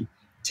that they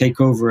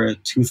take over a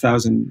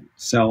 2,000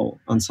 cell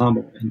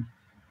ensemble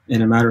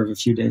in a matter of a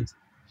few days.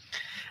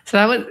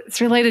 So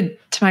it's related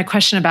to my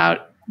question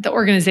about the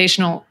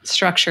organizational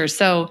structure.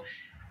 So,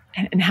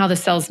 and how the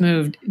cells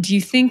moved. Do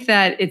you think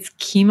that it's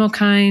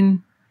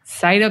chemokine,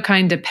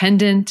 cytokine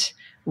dependent?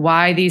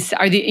 Why these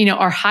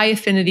are high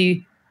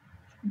affinity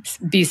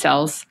B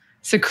cells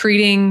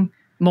secreting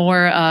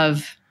more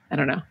of,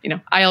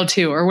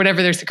 IL-2 or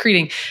whatever they're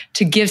secreting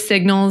to give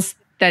signals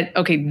that,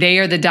 okay, they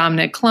are the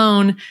dominant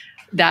clone,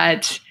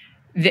 that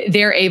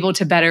they're able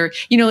to better,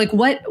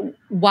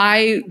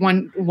 why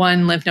one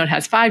lymph node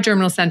has 5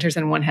 germinal centers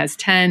and one has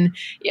 10?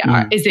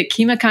 Is it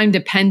chemokine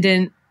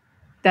dependent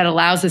that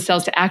allows the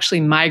cells to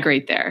actually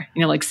migrate there?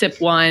 Like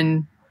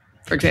CYP1,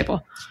 for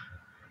example.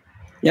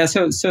 Yeah,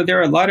 so there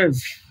are a lot of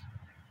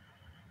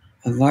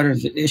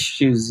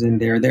issues in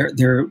there.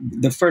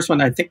 The first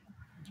one, I think,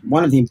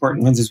 one of the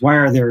important ones is, why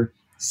are there a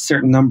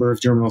certain number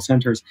of germinal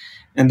centers?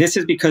 And this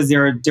is because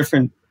there are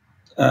different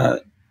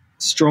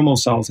stromal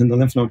cells in the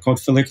lymph node called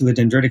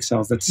folliculodendritic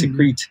cells that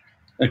secrete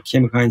a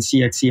chemokine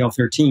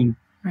CXCL13.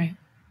 Right.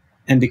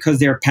 And because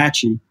they're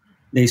patchy,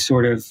 they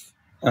sort of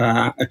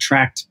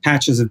attract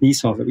patches of B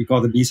cells that we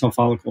call the B cell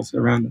follicles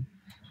around them.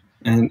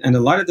 And a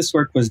lot of this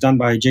work was done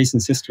by Jason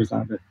Sister's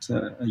lab at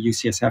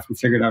UCSF, who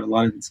figured out a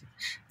lot of these.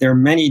 There are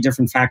many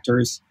different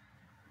factors,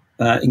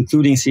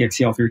 including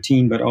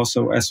CXCL13, but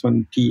also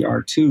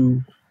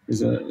S1PR2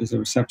 is a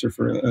receptor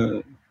for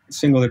a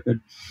single lipid,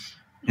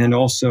 and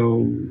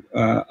also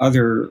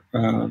other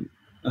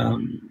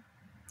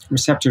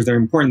receptors that are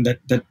important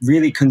that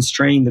really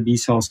constrain the B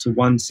cells to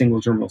one single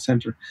germinal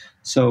center.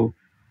 So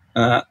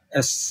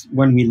as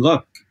when we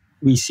look,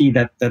 we see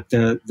that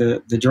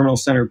the germinal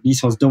center B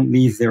cells don't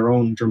leave their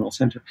own germinal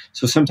center.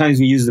 So sometimes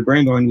we use the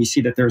rainbow and we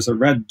see that there's a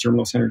red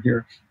germinal center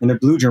here and a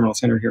blue germinal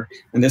center here.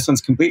 And this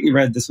one's completely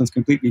red, this one's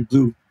completely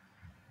blue,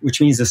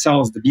 which means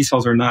the B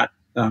cells are not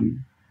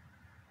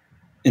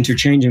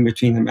interchanging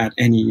between them at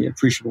any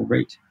appreciable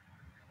rate.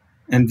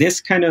 And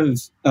this kind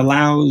of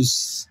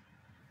allows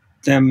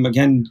them,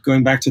 again,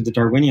 going back to the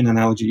Darwinian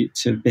analogy,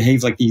 to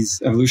behave like these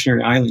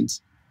evolutionary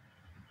islands.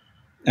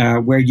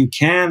 Where you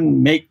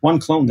can make one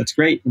clone that's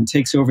great and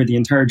takes over the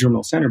entire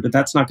germinal center, but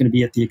that's not going to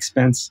be at the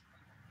expense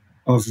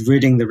of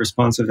ridding the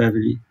response of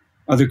every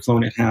other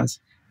clone it has,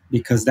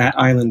 because that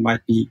island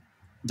might be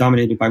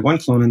dominated by one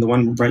clone and the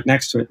one right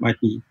next to it might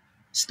be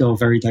still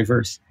very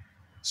diverse.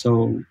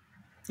 So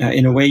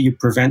in a way, you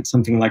prevent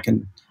something like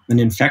an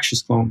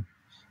infectious clone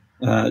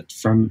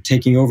from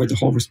taking over the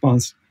whole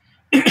response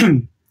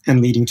and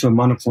leading to a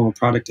monoclonal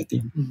product at the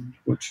end,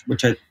 which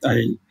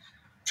I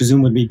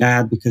presume would be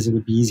bad because it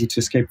would be easy to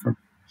escape from.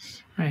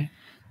 Right.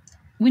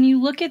 When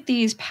you look at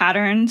these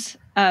patterns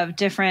of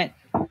different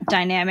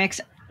dynamics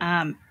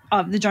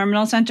of the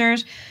germinal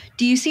centers,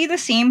 do you see the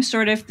same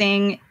sort of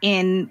thing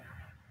in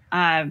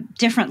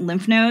different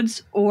lymph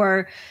nodes,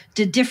 or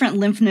do different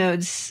lymph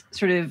nodes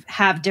sort of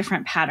have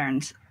different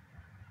patterns?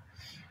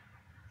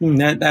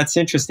 That's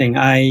interesting.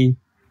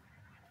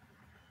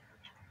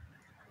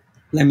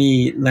 Let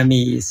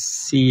me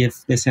see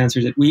if this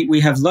answers it.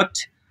 We have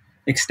looked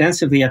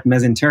extensively at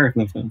mesenteric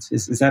lymph nodes.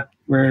 Is that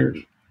where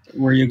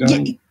you're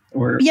going?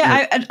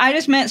 I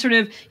just meant sort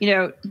of,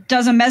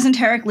 does a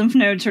mesenteric lymph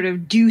node sort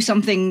of do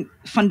something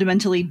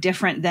fundamentally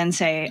different than,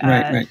 say,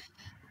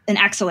 an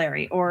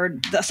axillary or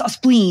a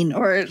spleen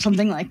or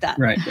something like that?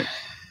 Right.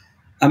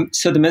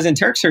 So the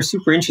mesenterics are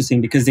super interesting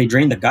because they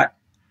drain the gut.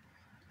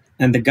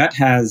 And the gut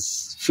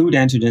has food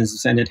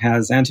antigens, and it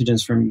has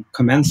antigens from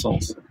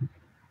commensals.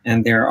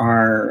 And there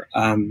are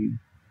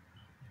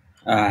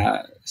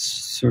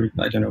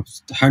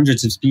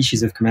hundreds of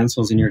species of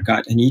commensals in your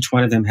gut, and each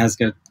one of them has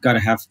got to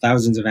have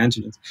thousands of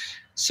antigens.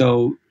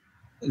 So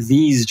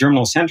these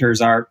germinal centers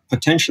are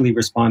potentially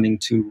responding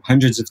to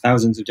hundreds of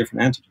thousands of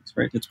different antigens,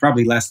 right? It's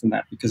probably less than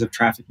that because of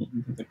trafficking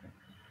and things like that.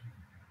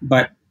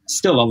 But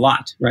still a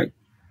lot, right?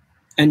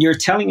 And you're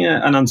telling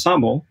an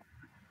ensemble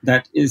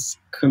that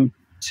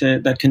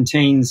that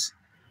contains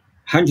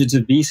hundreds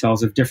of B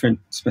cells of different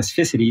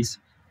specificities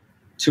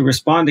to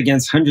respond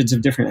against hundreds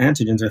of different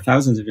antigens or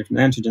thousands of different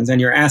antigens, and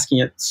you're asking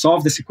it,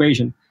 solve this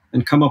equation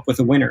and come up with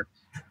a winner.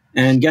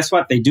 And guess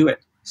what? They do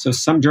it. So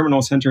some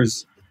germinal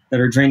centers that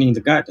are draining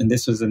the gut, and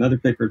this was another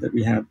paper that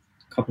we had a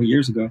couple of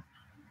years ago,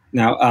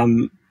 now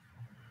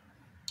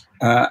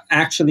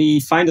actually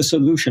find a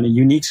solution, a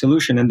unique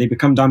solution, and they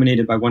become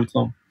dominated by one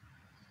clone.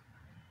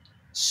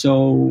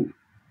 So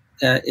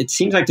it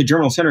seems like the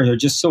germinal centers are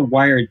just so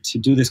wired to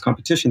do this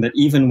competition that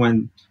even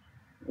when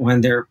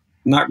they're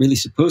not really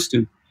supposed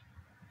to,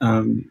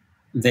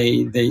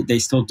 they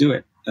still do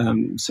it.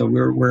 So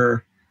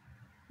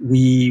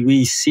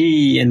we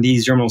see in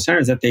these germinal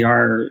centers that they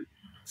are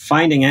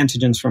finding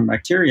antigens from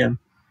bacteria,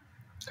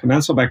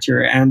 commensal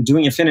bacteria, and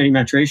doing affinity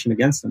maturation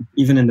against them,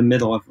 even in the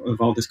middle of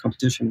all this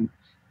competition.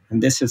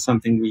 And this is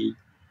something we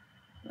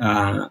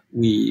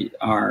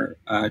are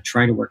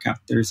trying to work out.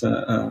 There's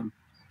a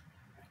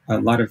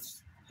lot of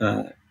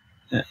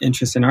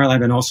interest in our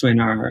lab, and also in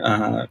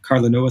our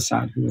Carla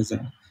Noasad, who was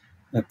a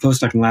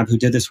postdoc in the lab who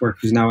did this work,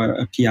 who's now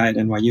a PI at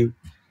NYU,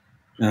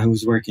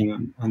 who's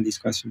working on these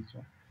questions as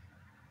well.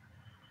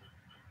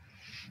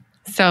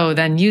 So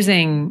then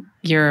using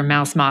your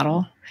mouse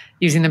model,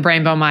 using the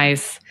Brainbow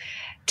mice,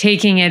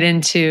 taking it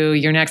into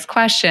your next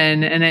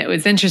question, and it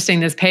was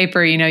interesting, this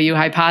paper, you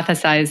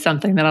hypothesized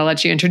something that I'll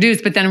let you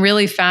introduce, but then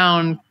really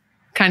found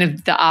kind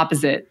of the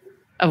opposite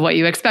of what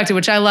you expected,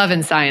 which I love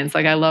in science.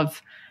 Like I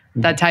love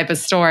that type of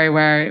story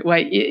where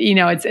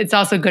it's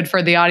also good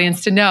for the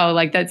audience to know,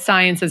 like, that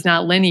science is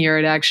not linear.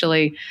 It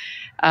actually,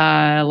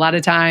 a lot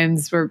of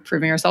times we're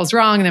proving ourselves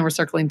wrong and then we're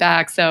circling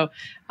back. So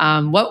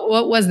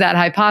what was that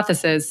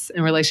hypothesis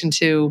in relation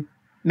to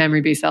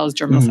memory B cells,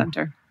 germinal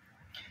center?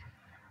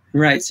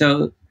 Right.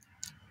 So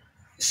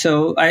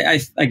I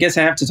guess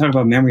I have to talk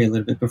about memory a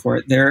little bit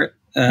before there.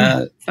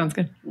 Sounds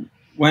good.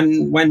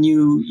 When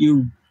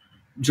you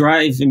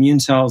drive immune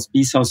cells,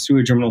 B cells, through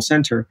a germinal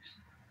center,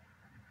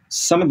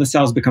 some of the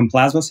cells become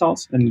plasma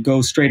cells and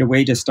go straight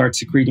away to start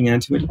secreting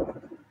antibody,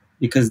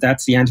 because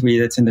that's the antibody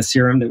that's in the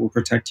serum that will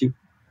protect you.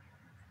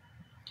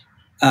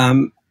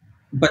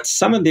 But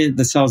some of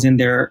the cells in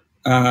there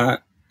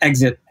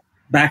exit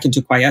back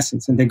into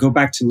quiescence, and they go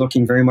back to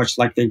looking very much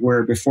like they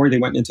were before they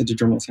went into the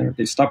germinal center.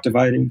 They stop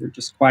dividing. They're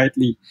just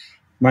quietly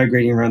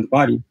migrating around the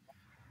body.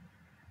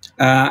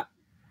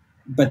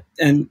 But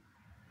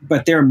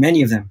there are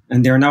many of them,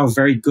 and they're now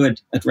very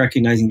good at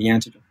recognizing the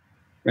antigen,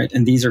 right?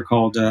 And these are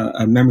called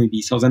memory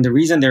B cells. And the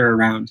reason they're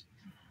around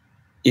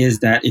is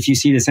that if you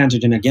see this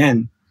antigen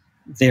again,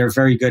 they are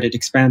very good at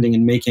expanding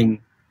and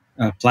making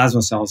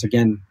plasma cells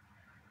again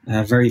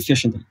very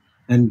efficiently.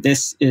 And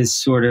this is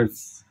sort of,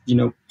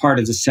 part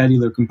of the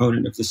cellular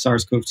component of the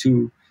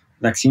SARS-CoV-2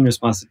 vaccine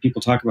response that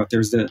people talk about.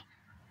 There's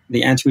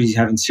the antibodies you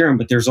have in serum,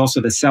 but there's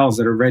also the cells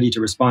that are ready to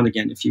respond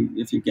again if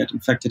you get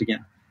infected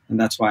again. And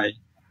that's why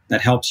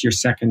that helps your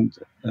second,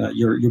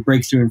 your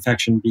breakthrough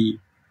infection be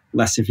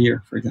less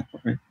severe, for example,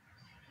 right?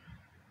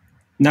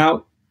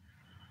 Now,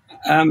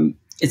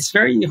 it's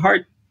very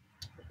hard,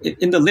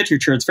 in the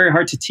literature, it's very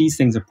hard to tease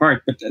things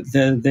apart, but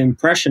the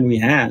impression we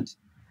had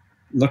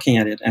looking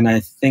at it, and I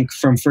think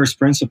from first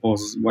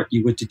principles, what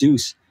you would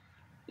deduce,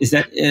 is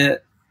that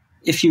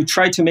if you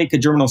try to make a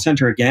germinal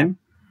center again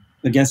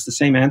against the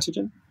same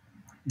antigen,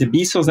 the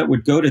B cells that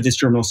would go to this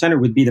germinal center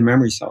would be the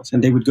memory cells,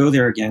 and they would go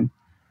there again,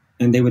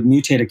 and they would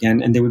mutate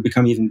again, and they would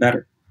become even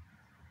better.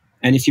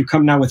 And if you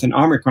come now with an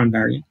Omicron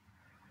variant,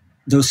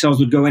 those cells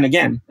would go in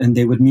again, and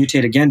they would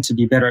mutate again to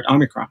be better at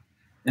Omicron.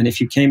 And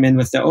if you came in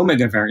with the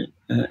Omega variant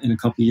in a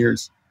couple of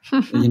years,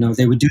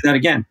 they would do that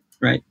again,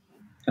 right?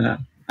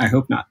 I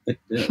hope not, but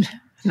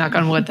knock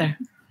on wood there.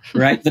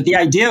 Right, but the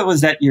idea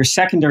was that your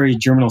secondary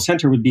germinal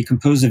center would be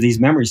composed of these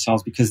memory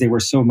cells because they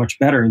were so much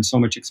better and so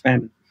much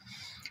expanded.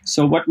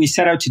 So what we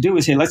set out to do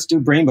is say, let's do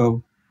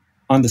Brainbow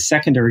on the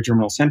secondary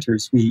germinal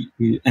centers.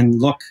 And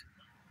look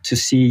to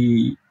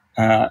see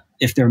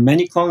if there are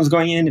many clones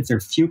going in, if there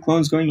are few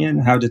clones going in,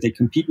 how do they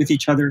compete with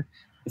each other,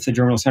 if the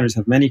germinal centers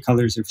have many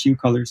colors or few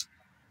colors.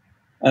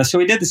 So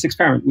we did this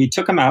experiment. We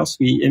took a mouse,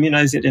 we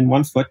immunized it in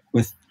 1 foot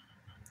with,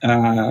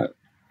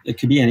 it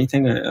could be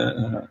anything,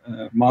 a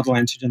model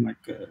antigen like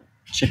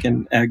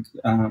chicken, egg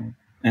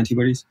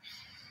antibodies,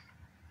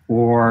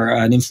 or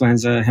an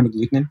influenza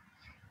hemagglutinin.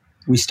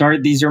 We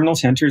started these germinal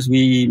centers.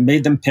 We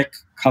made them pick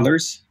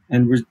colors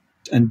and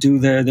do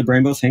the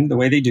Brainbow thing the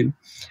way they do.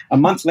 A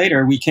month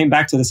later, we came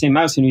back to the same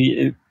mouse and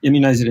we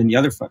immunized it in the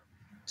other foot.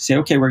 Say,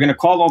 okay, we're going to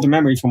call all the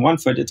memory from 1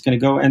 foot. It's going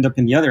to go end up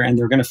in the other, and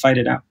they're going to fight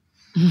it out.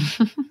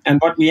 And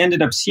what we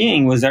ended up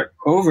seeing was that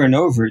over and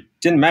over, it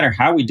didn't matter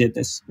how we did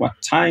this, what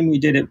time we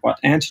did it,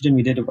 what antigen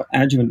we did it, what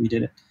adjuvant we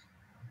did it.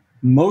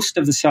 Most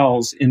of the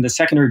cells in the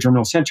secondary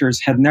germinal centers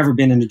had never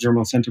been in a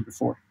germinal center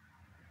before.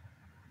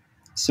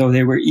 So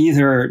they were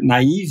either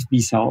naive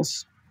B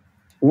cells,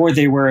 or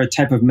they were a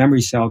type of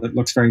memory cell that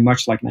looks very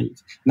much like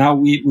naive. Now,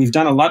 we've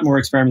done a lot more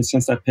experiments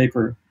since that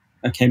paper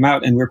came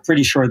out, and we're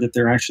pretty sure that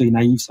they're actually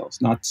naive cells,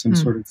 not some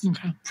sort of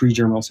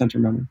pre-germinal center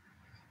memory.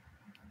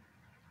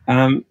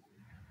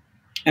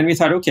 And we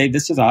thought, okay,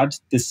 this is odd.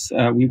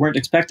 We weren't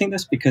expecting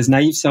this because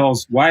naive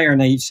cells, why are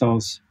naive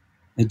cells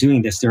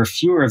doing this? There are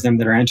fewer of them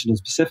that are antigen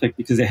specific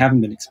because they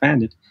haven't been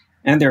expanded.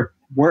 And they're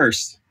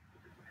worse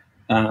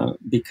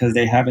because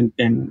they haven't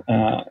been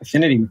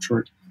affinity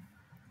matured.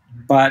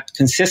 But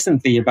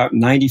consistently, about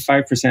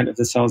 95% of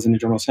the cells in the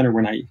germinal center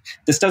were naive.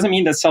 This doesn't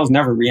mean that cells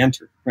never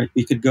re-enter, right?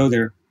 We could go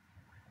there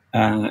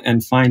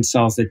and find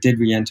cells that did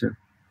re-enter.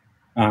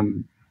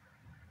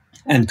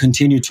 And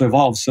continue to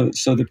evolve. So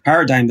the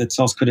paradigm that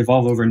cells could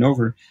evolve over and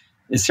over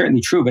is certainly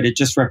true, but it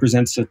just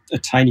represents a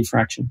tiny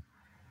fraction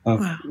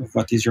of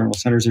what these germinal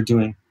centers are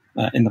doing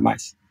in the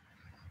mice.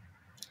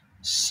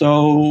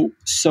 So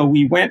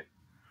we went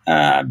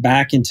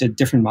back into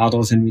different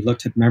models and we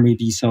looked at memory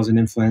B cells in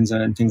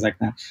influenza and things like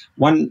that.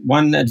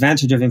 One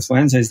advantage of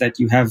influenza is that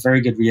you have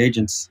very good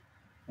reagents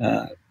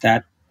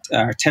that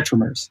are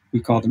tetramers, we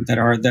call them, that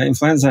are the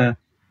influenza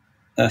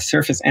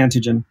surface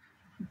antigen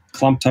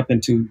clumped up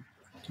into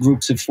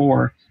groups of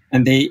 4,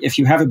 and if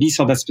you have a B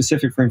cell that's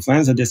specific for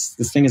influenza, this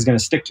thing is going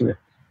to stick to it.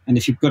 And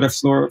if you put a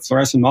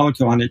fluorescent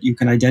molecule on it, you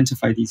can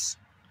identify these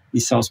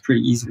cells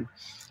pretty easily.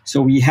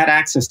 So we had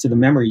access to the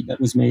memory that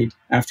was made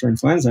after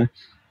influenza,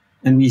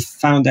 and we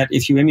found that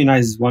if you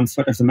immunize 1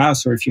 foot of the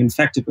mouse, or if you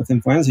infect it with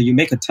influenza, you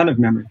make a ton of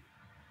memory.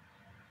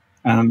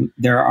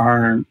 There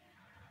are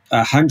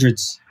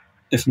hundreds,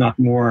 if not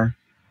more,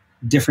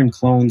 different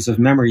clones of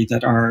memory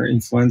that are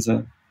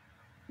influenza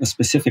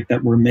specific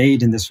that were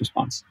made in this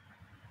response.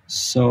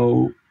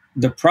 So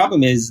the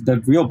problem is the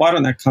real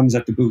bottleneck comes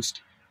at the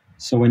boost.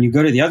 So when you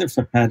go to the other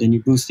foot pad and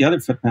you boost the other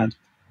foot pad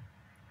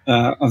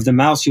of the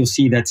mouse, you'll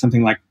see that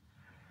something like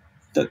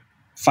the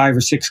 5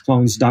 or 6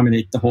 clones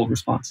dominate the whole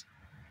response.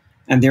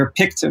 And they're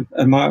picked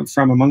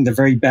from among the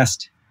very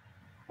best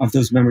of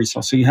those memory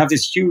cells. So you have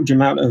this huge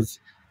amount of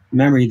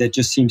memory that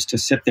just seems to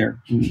sit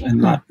there and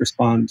not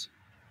respond,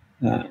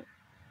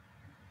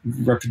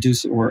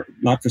 reproduce, or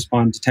not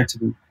respond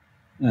detectably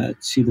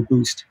to the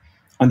boost.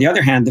 On the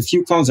other hand, the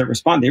few clones that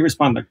respond, they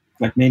respond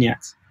like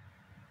maniacs.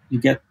 You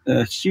get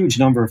a huge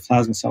number of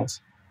plasma cells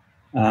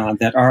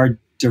that are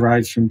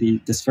derived from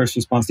this first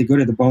response. They go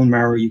to the bone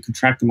marrow, you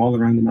contract them all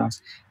around the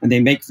mouse, and they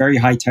make very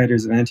high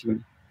titers of antibody.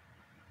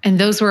 And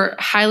those were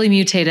highly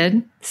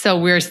mutated.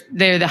 So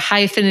they're the high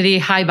affinity,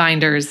 high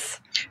binders.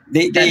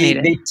 They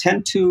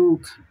tend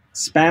to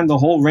span the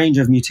whole range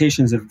of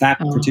mutations of that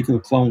particular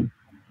clone.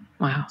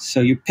 Wow.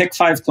 So you pick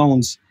 5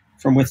 clones.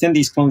 From within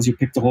these clones, you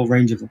pick the whole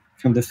range of them,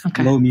 from the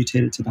low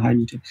mutated to the high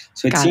mutated.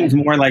 So it seems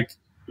more like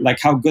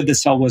how good the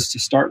cell was to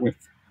start with.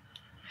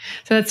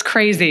 So that's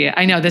crazy.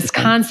 I know this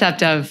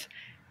concept of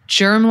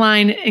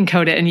germline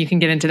encoded, and you can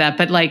get into that,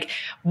 but like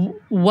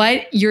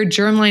what your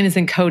germline is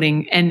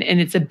encoding and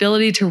its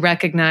ability to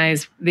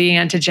recognize the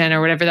antigen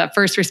or whatever, that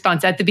first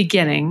response at the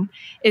beginning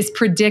is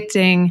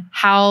predicting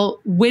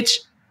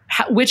which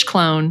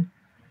clone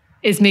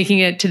is making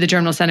it to the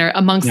germinal center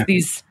amongst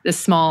this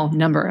small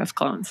number of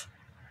clones.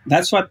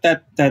 That's what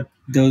that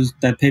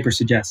paper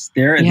suggests.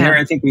 There,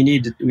 I think we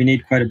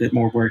need quite a bit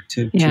more work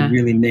to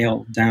really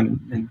nail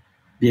down and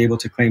be able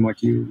to claim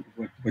what you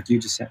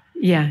just said.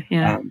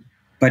 Yeah.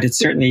 But it's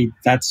certainly,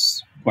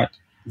 that's what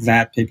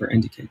that paper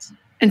indicates.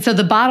 And so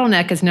the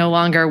bottleneck is no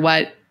longer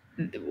what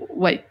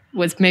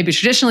was maybe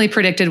traditionally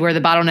predicted, where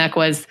the bottleneck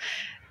was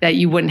that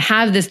you wouldn't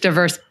have this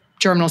diverse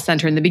germinal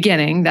center in the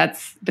beginning.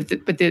 But the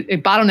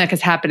bottleneck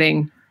is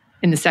happening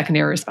in the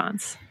secondary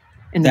response.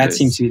 That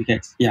seems to be the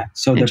case. Yeah.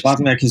 So the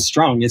bottleneck is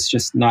strong. It's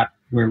just not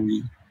where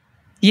we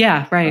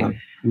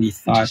we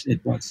thought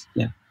it was.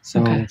 Yeah.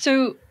 So. Okay.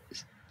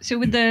 So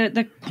with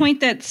the point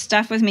that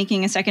Steph was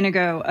making a second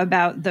ago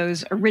about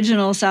those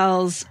original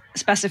cells'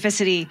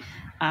 specificity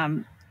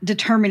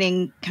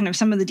determining kind of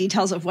some of the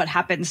details of what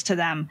happens to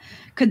them,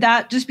 could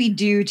that just be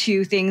due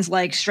to things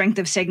like strength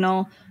of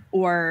signal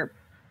or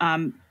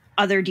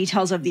other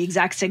details of the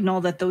exact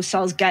signal that those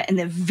cells get in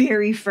the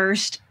very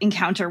first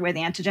encounter with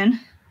antigen?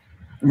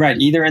 Right,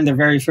 either in the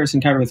very first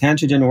encounter with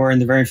antigen or in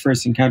the very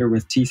first encounter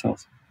with T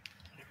cells.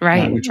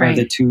 Right, which are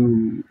the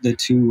two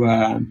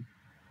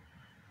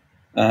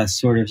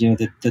sort of,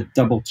 the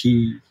double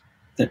key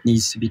that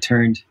needs to be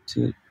turned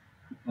to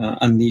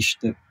unleash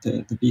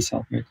the B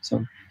cell, right?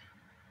 So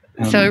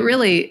it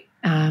really,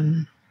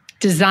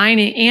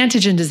 designing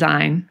antigen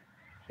design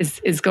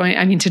is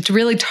going, to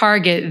really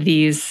target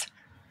these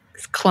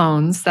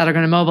clones that are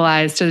going to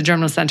mobilize to the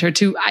germinal center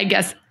to, I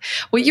guess,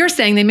 what you're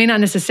saying, they may not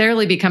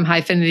necessarily become high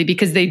affinity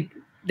because they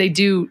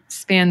do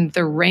span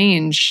the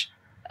range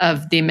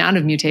of the amount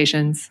of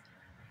mutations,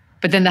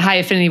 but then the high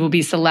affinity will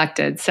be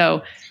selected.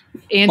 So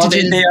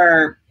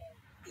antigen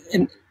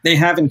they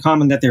have in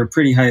common that they're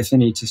pretty high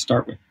affinity to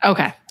start with.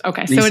 Okay.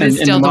 So it is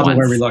still in the model ones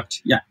where we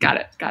looked. Yeah. Got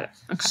it.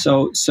 Okay.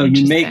 So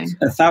you make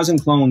 1,000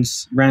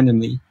 clones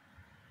randomly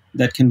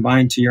that can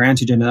bind to your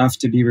antigen enough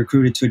to be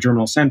recruited to a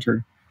germinal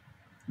center.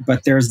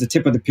 But there's the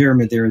tip of the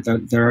pyramid there.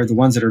 There are the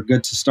ones that are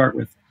good to start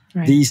with.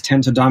 Right. These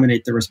tend to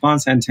dominate the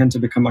response and tend to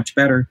become much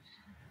better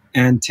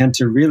and tend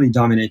to really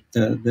dominate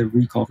the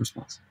recall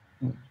response.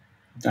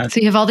 So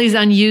you have all these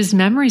unused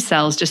memory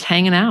cells just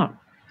hanging out.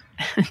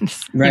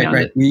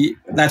 Right.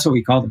 That's what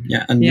we call them.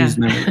 Yeah, unused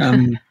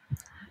memory.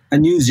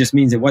 Unused just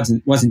means it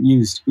wasn't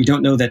used. We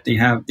don't know that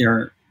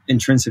they're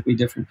intrinsically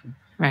different.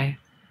 Right.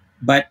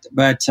 But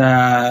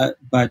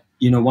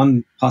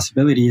one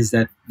possibility is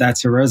that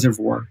that's a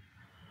reservoir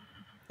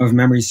of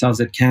memory cells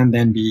that can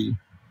then be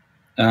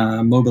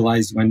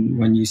mobilized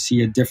when you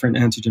see a different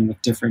antigen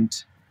with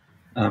different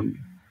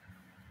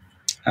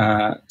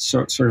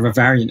sort of a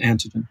variant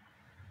antigen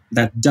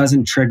that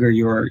doesn't trigger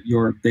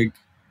your big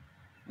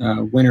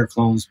winner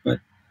clones, but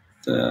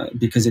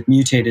because it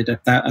mutated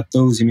at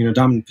those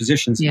immunodominant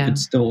positions, it could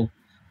still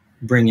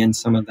bring in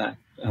some of that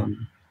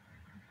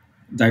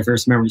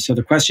diverse memory. So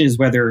the question is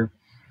whether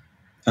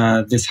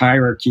this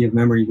hierarchy of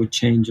memory would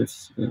change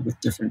with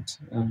different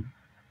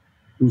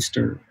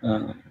booster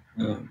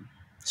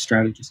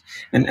strategies.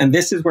 And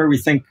this is where we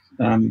think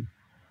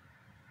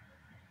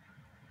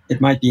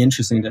it might be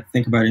interesting to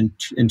think about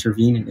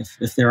intervening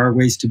if there are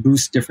ways to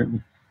boost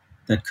differently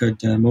that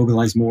could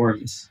mobilize more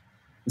of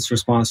this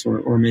response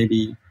or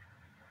maybe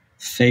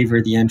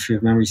favor the entry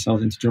of memory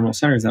cells into germinal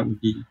centers. That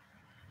would be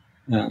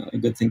a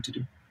good thing to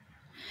do.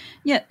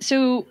 Yeah.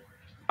 So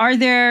are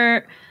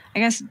there, I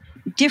guess,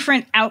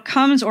 different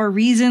outcomes or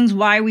reasons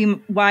why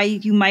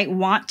you might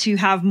want to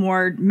have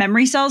more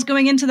memory cells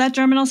going into that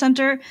germinal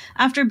center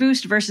after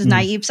boost versus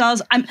naive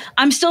cells?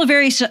 I'm still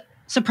very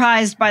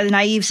surprised by the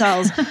naive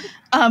cells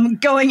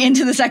going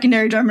into the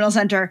secondary germinal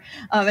center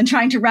and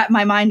trying to wrap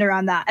my mind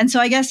around that. And so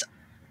I guess,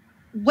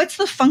 what's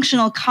the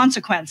functional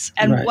consequence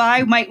and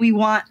why might we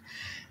want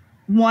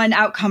one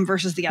outcome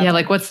versus the other? Yeah,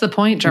 like what's the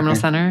point, germinal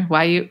center?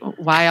 Why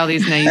all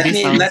these naive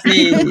cells?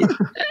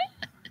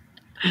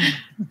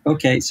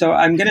 Okay, so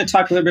I'm going to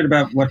talk a little bit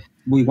about what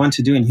we want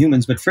to do in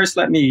humans, but first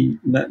let me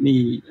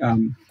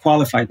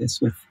qualify this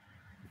with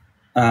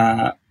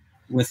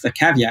the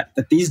caveat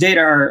that these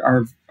data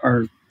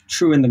are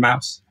true in the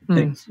mouse.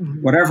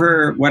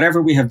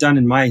 Whatever we have done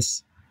in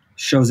mice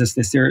shows us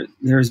this.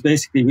 There's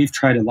basically, we've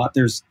tried a lot.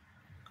 There's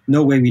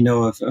no way we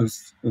know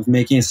of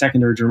making a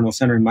secondary germinal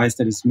center in mice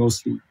that is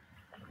mostly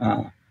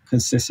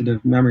consisted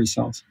of memory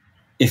cells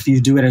if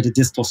you do it at a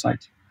distal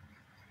site.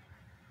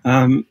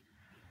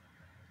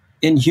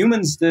 In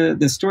humans,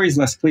 the story is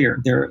less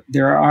clear. There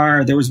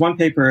was one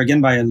paper,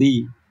 again by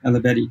Ali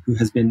Alabetti, who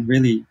has been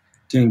really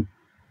doing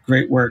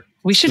great work.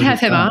 We should have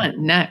him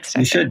on next.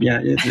 We should,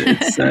 yeah.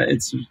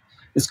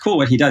 It's cool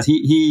what he does.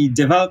 He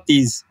developed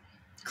these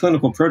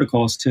clinical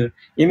protocols to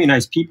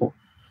immunize people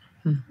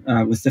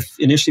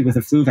initially with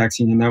a flu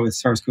vaccine and now with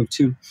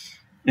SARS-CoV-2,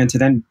 and to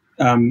then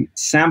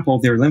sample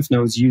their lymph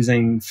nodes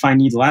using fine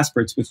needle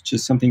aspirates, which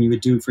is something you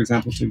would do, for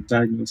example, to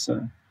diagnose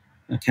a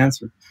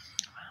cancer.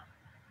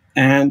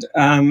 And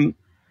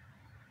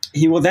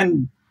he will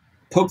then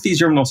poke these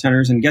germinal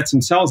centers and get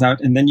some cells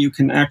out, and then you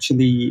can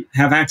actually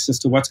have access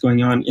to what's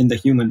going on in the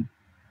human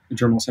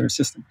germinal center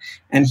system.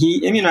 And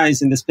he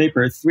immunized in this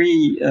paper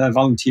 3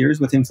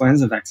 volunteers with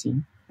influenza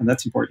vaccine, and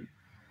that's important.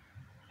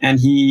 And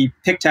he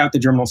picked out the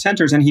germinal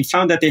centers, and he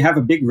found that they have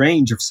a big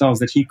range of cells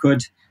that he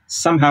could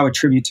somehow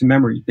attribute to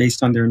memory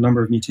based on their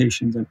number of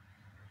mutations. And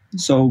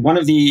so one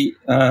of the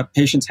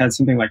patients had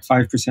something like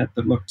 5%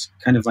 that looked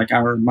kind of like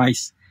our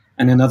mice,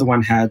 and another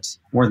one had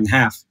more than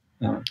half.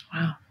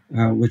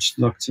 Which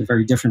looked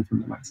very different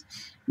from the mice.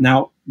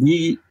 Now,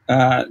 we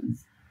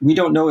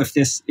don't know if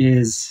this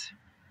is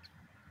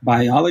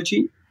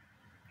biology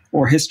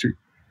or history,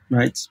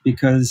 right?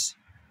 Because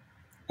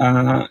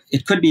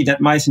it could be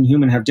that mice and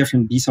human have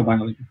different B cell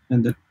biology,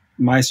 and that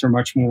mice are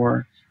much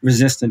more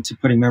resistant to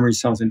putting memory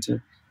cells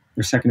into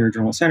their secondary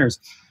germinal centers.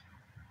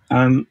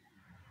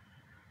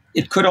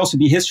 It could also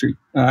be history.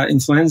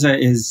 Influenza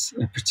is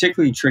a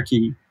particularly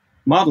tricky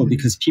model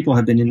because people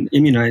have been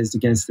immunized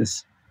against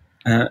this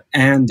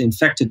and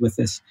infected with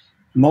this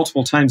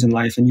multiple times in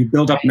life, and you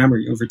build up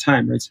memory over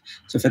time, right?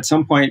 So if at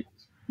some point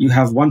you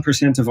have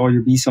 1% of all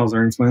your B cells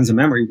are influenza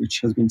memory,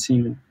 which has been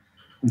seen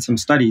in some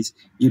studies,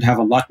 you'd have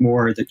a lot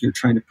more that you're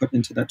trying to put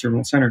into that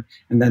germinal center,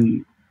 and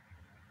then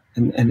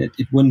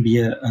it wouldn't be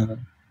a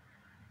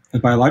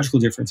biological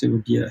difference; it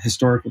would be a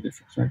historical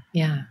difference, right?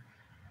 Yeah.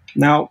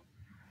 Now,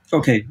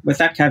 okay, with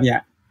that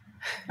caveat,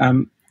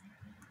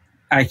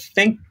 I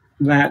think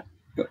that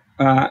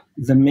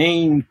the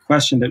main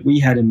question that we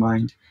had in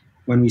mind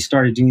when we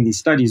started doing these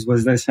studies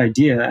was this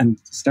idea, and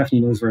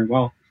Stephanie knows very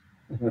well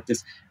about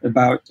this,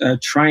 about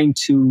trying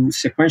to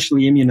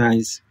sequentially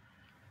immunize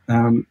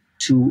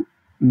to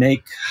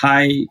make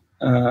high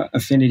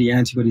affinity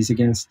antibodies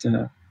against,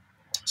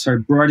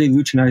 broadly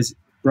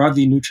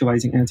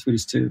neutralizing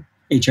antibodies to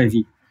HIV.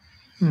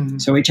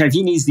 So HIV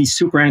needs these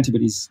super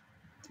antibodies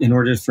in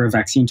order for a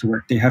vaccine to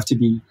work. They have to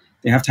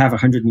have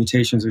 100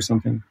 mutations or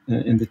something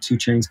in the 2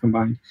 chains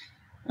combined.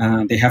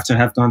 They have to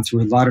have gone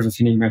through a lot of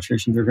affinity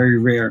maturation. They're very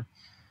rare.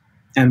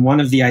 And one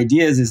of the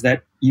ideas is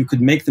that you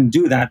could make them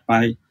do that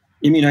by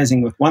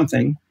immunizing with one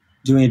thing,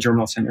 doing a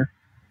germinal center,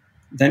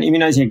 then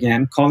immunizing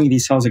again, calling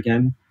these cells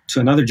again to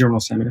another germinal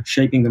center,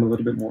 shaping them a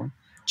little bit more,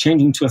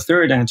 changing to a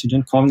third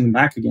antigen, calling them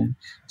back again.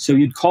 So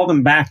you'd call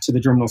them back to the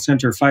germinal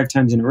center 5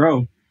 times in a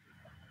row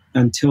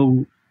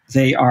until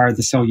they are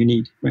the cell you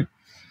need, right?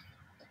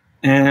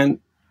 And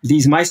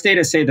these mice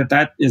data say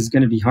that is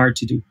going to be hard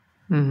to do.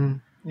 Mm-hmm.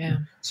 Yeah.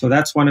 So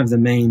that's one of the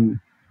main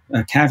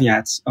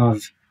caveats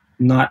of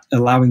not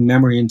allowing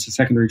memory into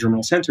secondary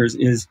germinal centers,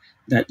 is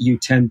that you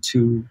tend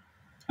to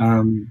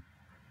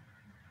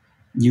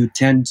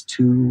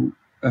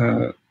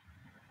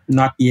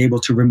not be able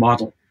to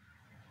remodel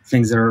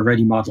things that are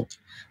already modeled.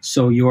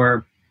 So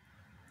your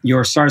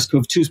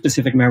SARS-CoV-2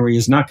 specific memory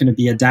is not going to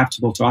be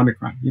adaptable to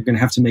Omicron. You're going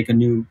to have to make a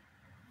new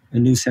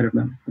set of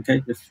memory.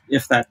 Okay,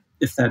 if that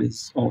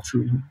is all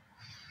true.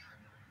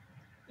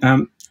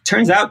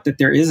 Turns out that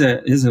there is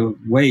a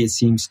way, it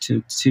seems,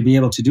 to be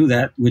able to do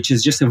that, which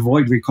is just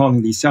avoid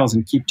recalling these cells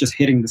and keep just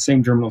hitting the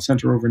same germinal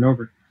center over and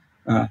over.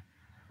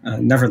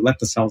 Never let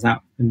the cells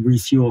out and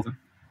refuel them.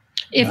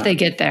 If they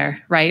get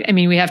there, right? I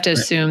mean, we have to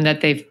assume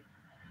that they've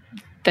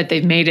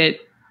made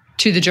it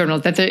to the germinal.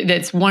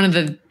 That's one of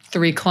the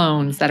 3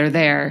 clones that are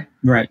there.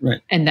 Right.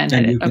 And then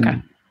hit it.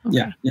 Okay.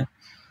 Yeah.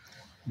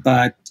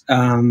 But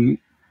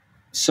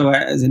so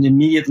as an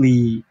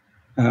immediately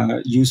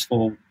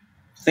useful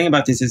thing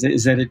about this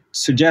is that it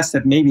suggests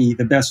that maybe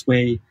the best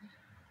way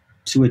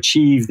to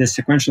achieve this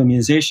sequential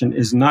immunization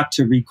is not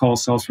to recall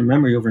cells from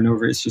memory over and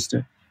over. It's just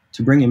to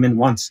bring them in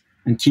once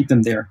and keep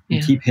them there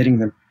and keep hitting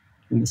them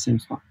in the same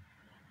spot.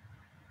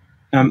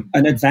 An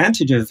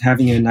advantage of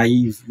having a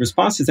naive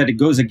response is that it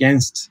goes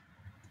against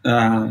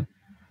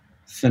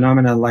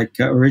phenomena like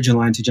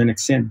original antigenic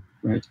sin,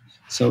 right?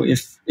 So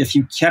if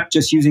you kept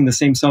just using the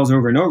same cells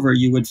over and over,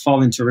 you would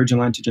fall into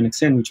original antigenic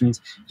sin, which means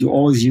you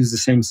always use the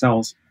same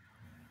cells.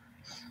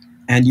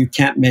 And you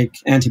can't make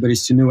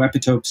antibodies to new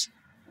epitopes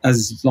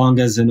as long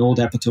as an old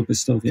epitope is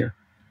still there.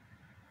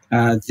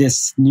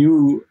 This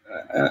new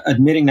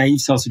admitting naive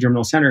cells to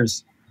germinal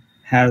centers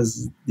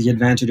has the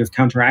advantage of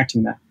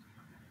counteracting that.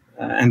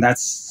 And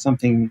that's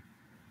something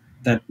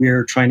that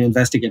we're trying to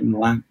investigate in the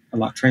lab a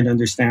lot, trying to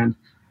understand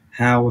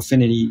how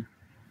affinity,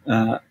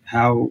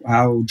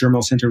 how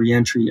germinal center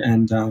reentry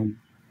and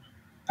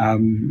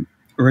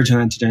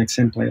original antigenic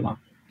sin play along.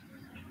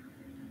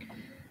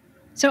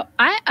 So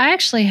I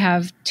actually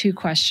have 2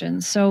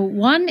 questions. So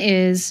one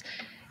is,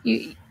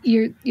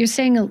 you're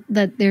saying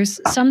that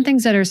there's some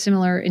things that are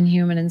similar in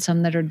human and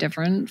some that are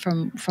different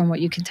from what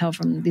you can tell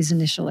from these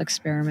initial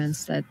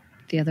experiments that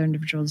the other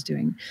individual is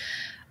doing.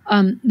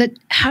 But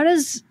how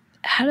does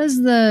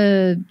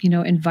the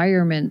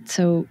environment?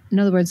 So in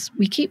other words,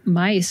 we keep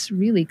mice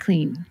really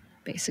clean,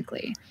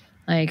 basically.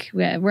 Like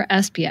we're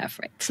SPF,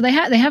 right? So they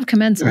have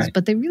commensals, right.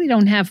 but they really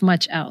don't have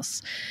much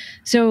else.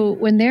 So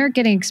when they're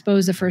getting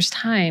exposed the first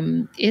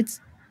time,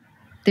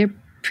 they're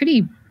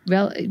pretty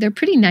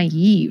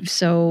naive.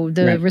 So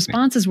the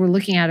responses we're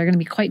looking at are going to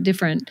be quite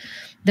different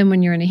than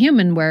when you're in a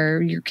human,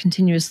 where you're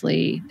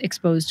continuously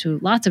exposed to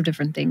lots of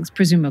different things,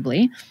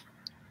 presumably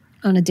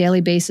on a daily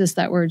basis,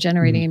 that we're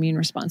generating immune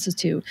responses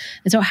to.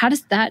 And so how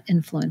does that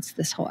influence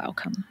this whole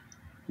outcome?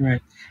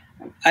 Right.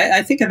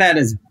 I think of that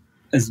as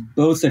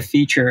both a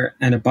feature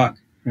and a bug,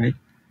 right?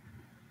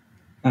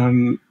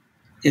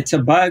 It's a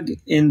bug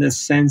in the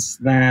sense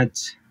that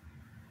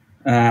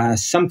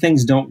some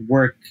things don't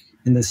work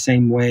in the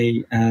same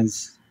way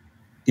as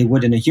they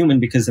would in a human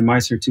because the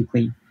mice are too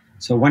clean.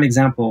 So one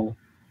example,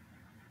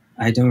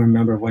 I don't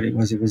remember what it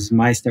was. It was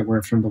mice that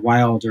were from the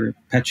wild or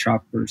pet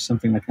shop or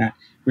something like that,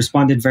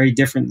 responded very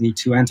differently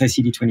to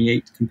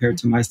anti-CD28 compared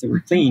to mice that were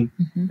clean.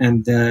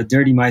 And the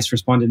dirty mice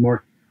responded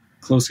more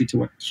closely to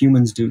what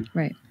humans do.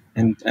 Right.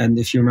 And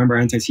if you remember,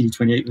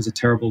 anti-CD28 was a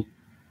terrible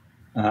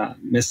a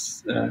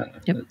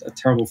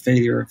terrible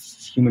failure of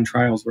human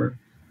trials where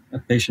a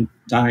patient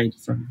died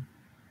from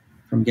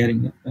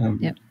getting it.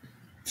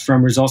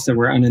 From results that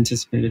were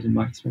unanticipated in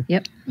mice. Right?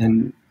 Yep.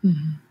 And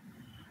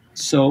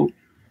so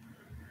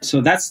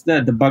that's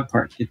the bug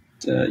part.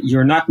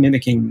 You're not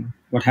mimicking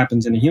what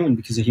happens in a human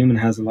because a human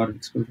has a lot of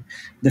exposure.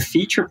 The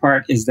feature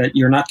part is that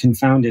you're not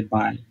confounded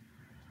by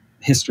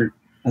history,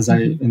 as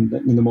in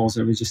the moles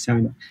that I was just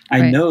telling you.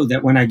 I know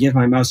that when I give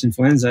my mouse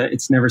influenza,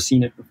 it's never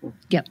seen it before.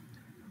 Yep.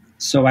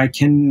 So I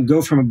can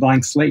go from a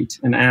blank slate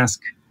and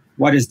ask,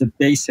 what are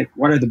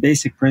the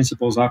basic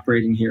principles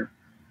operating here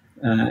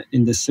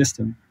in this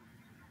system?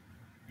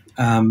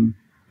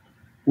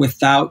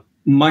 Without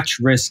much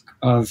risk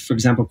of, for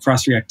example,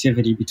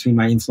 cross-reactivity between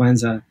my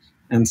influenza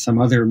and some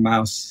other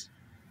mouse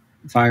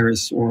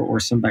virus or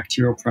some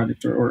bacterial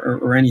product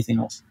or anything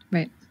else.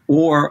 Right.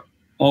 Or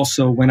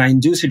also, when I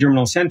induce a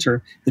germinal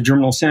center,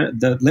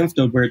 the lymph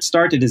node where it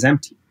started is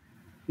empty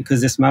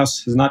because this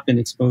mouse has not been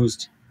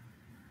exposed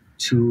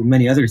to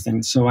many other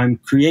things. So I'm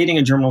creating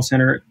a germinal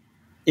center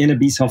in a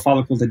B cell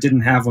follicle that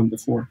didn't have one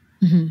before,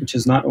 which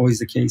is not always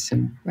the case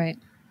in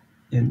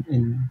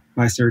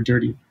mice that are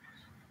dirty.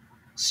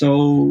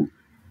 So,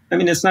 I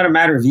mean, it's not a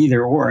matter of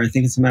either or. I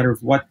think it's a matter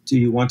of what do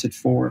you want it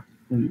for.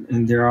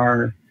 And there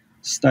are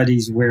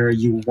studies where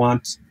you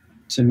want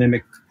to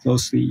mimic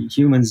closely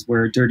humans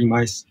where dirty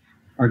mice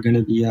are going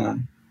to be a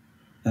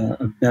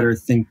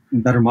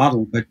better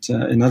model. But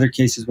in other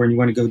cases where you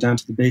want to go down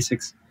to the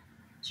basics,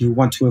 you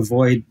want to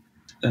avoid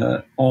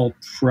all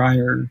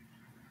prior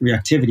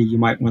reactivity. You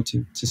might want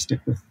to stick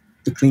with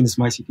the cleanest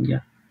mice you can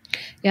get.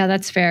 Yeah,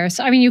 that's fair.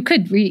 So, I mean, you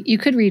could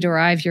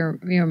rederive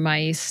your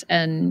mice,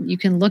 and you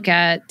can look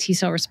at T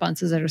cell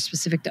responses that are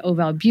specific to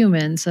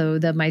ovalbumin. So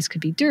the mice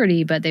could be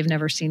dirty, but they've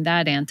never seen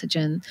that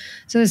antigen.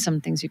 So there's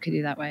some things you could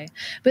do that way.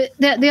 But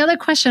the other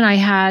question I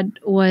had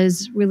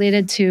was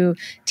related to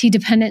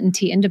T-dependent and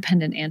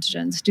T-independent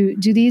antigens.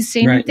 Do these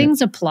same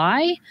things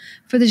apply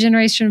for the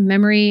generation of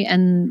memory,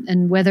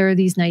 and whether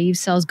these naive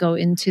cells go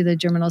into the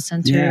germinal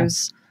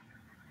centers,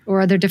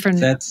 or are there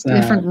different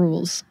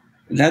rules?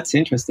 That's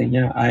interesting.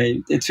 Yeah,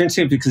 it's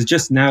interesting because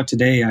just now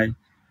today I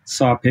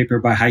saw a paper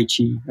by Hai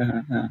Chi,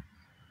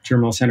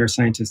 germinal center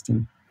scientist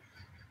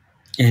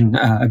in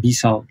a B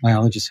cell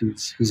biologist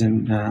who's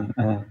in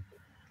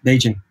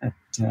Beijing at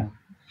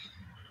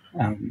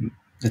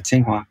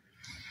Tsinghua,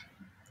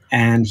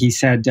 and he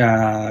said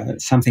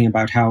something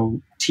about how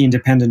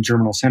T-independent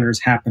germinal centers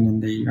happen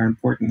and they are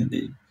important and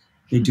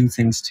they do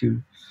things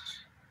to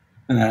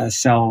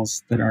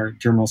cells that are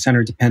germinal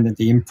center dependent.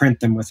 They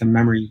imprint them with a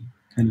memory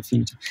kind of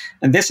phenotype.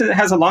 And this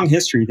has a long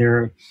history.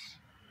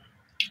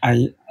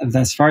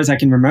 As far as I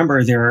can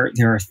remember, there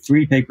are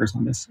 3 papers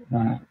on this,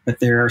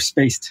 but they are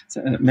spaced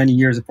many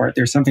years apart.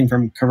 There's something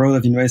from Carola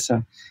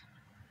Vinuesa,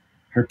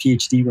 her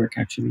PhD work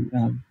actually,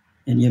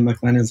 in Ian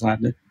McLennan's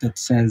lab that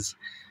says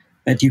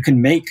that you can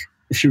make,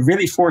 if you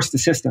really force the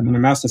system in a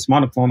mouse that's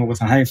monoclonal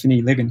with a high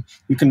affinity ligand,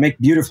 you can make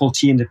beautiful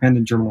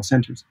T-independent germinal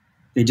centers.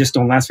 They just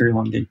don't last very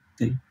long.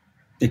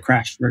 They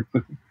crash very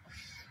quickly.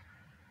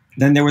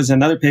 Then there was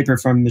another paper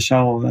from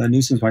Michelle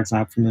Nussensweig's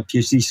lab from a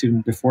PhD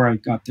student before I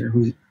got there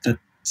that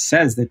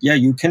says that,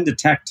 you can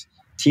detect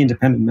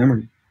T-independent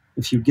memory.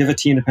 If you give a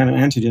T-independent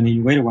antigen and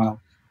you wait a while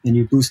and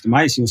you boost the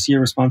mice, you'll see a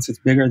response that's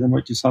bigger than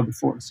what you saw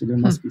before. So there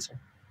must be some.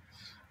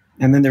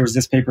 And then there was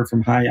this paper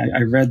from Hai.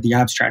 I read the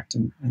abstract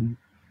and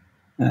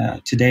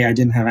today I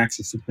didn't have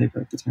access to the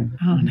paper at the time.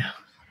 Oh, no.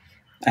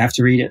 I have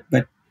to read it.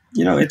 But,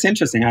 it's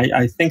interesting.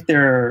 I think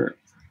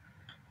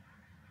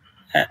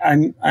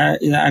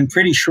I'm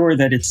pretty sure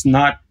that it's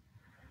not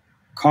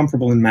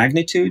comparable in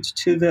magnitude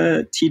to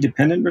the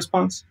T-dependent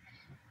response.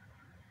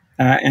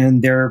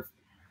 And there are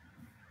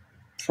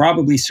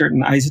probably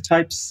certain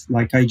isotypes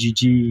like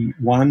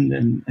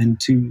IgG1 and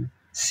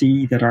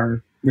 2C that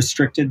are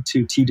restricted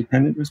to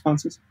T-dependent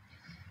responses.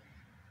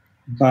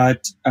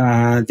 But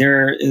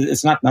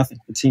it's not nothing.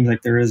 It seems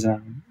like there is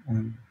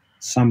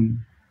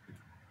some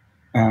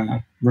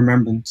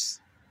remembrance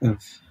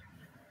of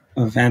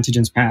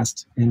antigens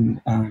passed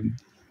in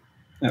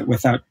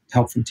without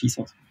help from T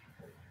cells.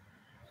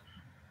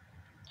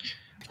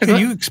 Can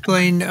you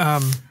explain,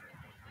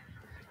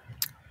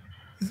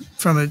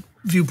 from a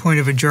viewpoint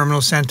of a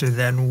germinal center,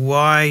 then,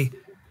 why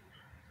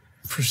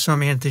for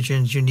some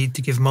antigens you need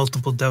to give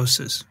multiple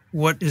doses?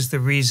 What is the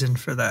reason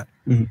for that?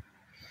 Mm-hmm.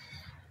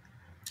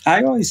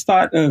 I always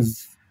thought of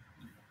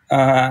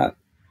the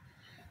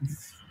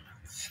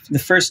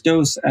first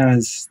dose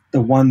as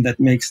the one that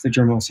makes the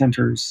germinal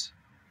centers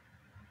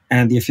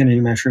and the affinity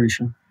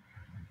maturation,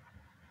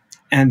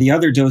 and the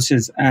other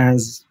doses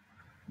as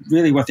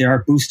really what they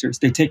are, boosters.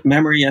 They take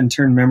memory and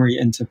turn memory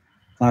into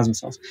plasma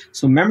cells.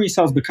 So memory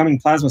cells becoming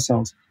plasma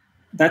cells,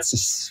 that's a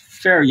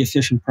very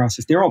efficient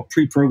process. They're all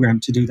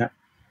pre-programmed to do that.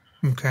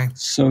 Okay.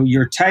 So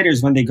your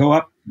titers, when they go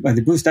up by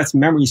the boost, that's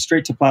memory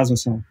straight to plasma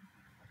cell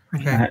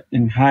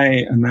in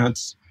high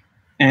amounts.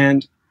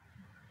 And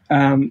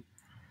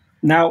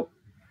now,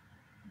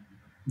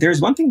 there's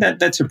one thing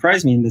that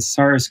surprised me in this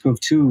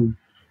SARS-CoV-2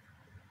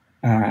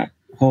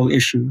 whole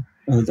issue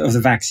of the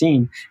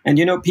vaccine. And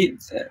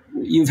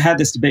you've had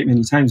this debate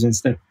many times,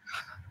 is that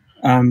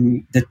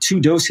the two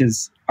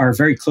doses are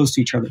very close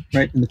to each other,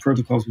 right, in the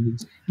protocols we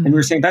use. Mm-hmm. And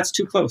we're saying that's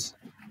too close.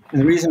 And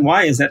the reason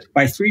why is that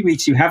by 3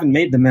 weeks, you haven't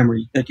made the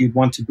memory that you'd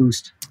want to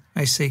boost.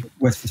 I see.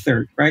 With the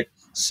third, right?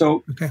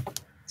 So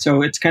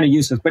it's kind of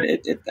useless. But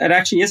it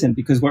actually isn't,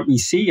 because what we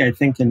see, I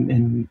think,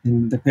 in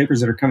the papers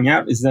that are coming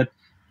out is that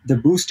the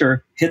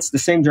booster hits the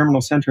same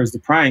germinal center as the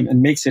prime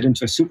and makes it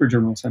into a super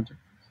germinal center.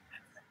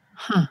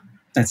 Huh.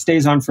 That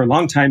stays on for a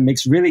long time,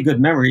 makes really good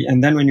memory.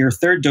 And then when your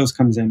third dose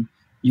comes in,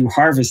 you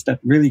harvest that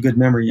really good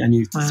memory and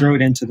you throw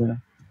it into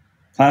the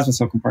plasma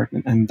cell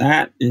compartment. And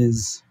that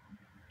is,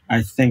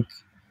 I think,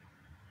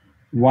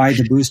 why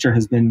the booster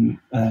has been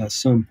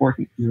so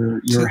important.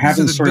 You're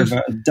having sort of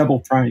a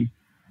double prime.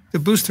 The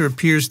booster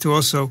appears to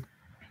also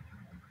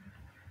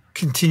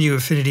continue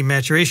affinity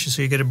maturation,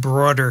 so you get a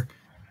broader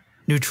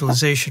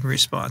neutralization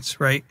response,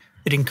 right?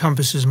 It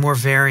encompasses more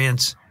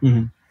variants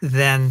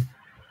than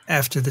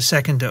after the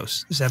second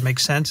dose. Does that make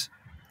sense?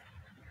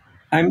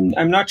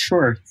 I'm not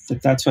sure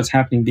that that's what's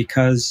happening,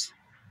 because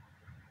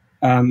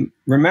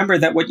remember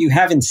that what you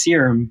have in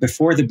serum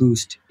before the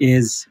boost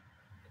is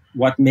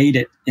what made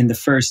it in the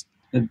first,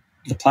 the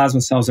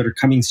plasma cells that are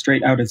coming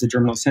straight out of the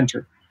germinal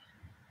center.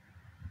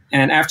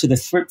 And after the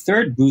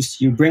third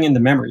boost, you bring in the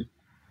memory.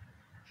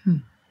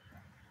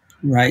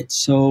 Right?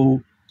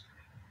 So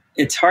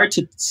it's hard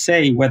to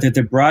say whether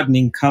the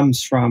broadening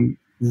comes from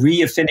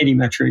re-affinity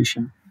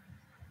maturation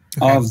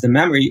of the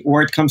memory,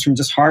 or it comes from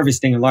just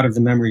harvesting a lot of the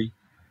memory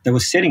that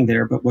was sitting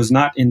there but was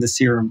not in the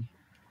serum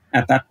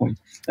at that point.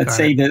 Let's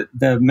say that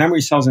the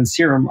memory cells in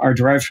serum are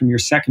derived from your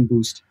second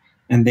boost,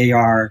 and they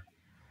are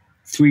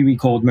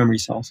 3-week-old memory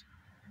cells,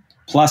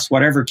 plus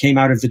whatever came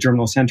out of the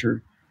germinal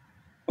center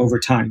over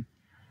time.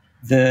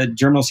 The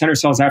germinal center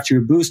cells after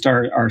your boost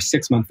are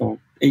 6-month-old,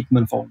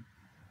 8-month-old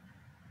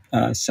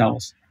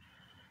cells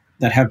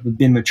that have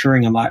been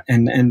maturing a lot.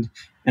 And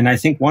I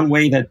think one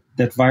way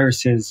that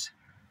viruses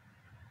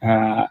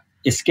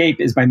escape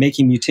is by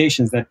making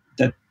mutations that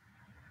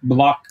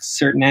block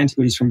certain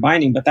antibodies from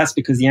binding, but that's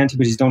because the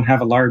antibodies don't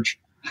have a large,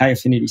 high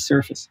affinity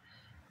surface.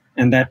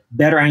 And that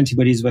better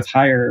antibodies with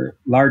higher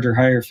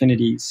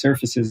affinity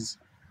surfaces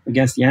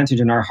against the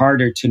antigen are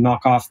harder to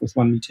knock off with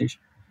one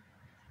mutation.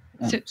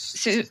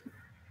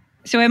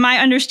 So am I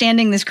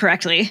understanding this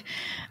correctly?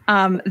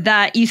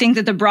 That you think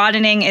that the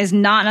broadening is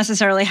not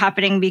necessarily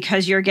happening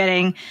because you're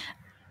getting,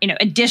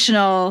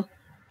 additional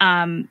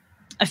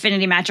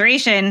affinity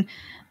maturation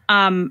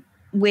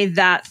with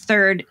that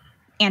third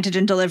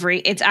antigen delivery.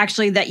 It's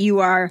actually that you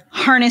are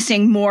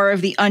harnessing more of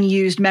the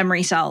unused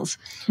memory cells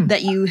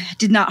that you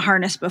did not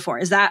harness before.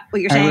 Is that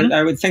what you're saying?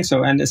 I would think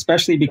so. And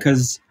especially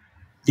because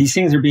these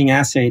things are being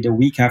assayed a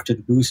week after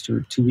the boost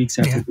or 2 weeks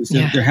after the boost.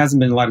 There hasn't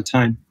been a lot of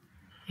time.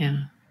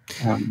 Yeah.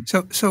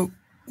 So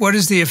what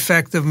is the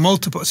effect of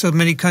multiple? So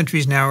many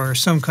countries now, or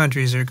some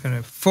countries are going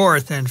to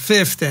 4th and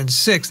 5th and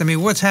 6th. I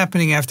mean, what's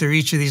happening after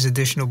each of these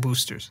additional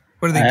boosters?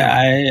 What are they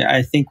doing?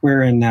 I think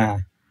we're in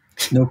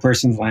no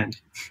person's land.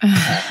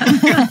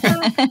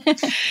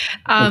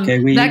 Okay,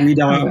 we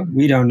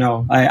don't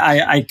know.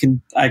 I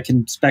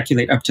can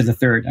speculate up to the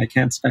third. I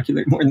can't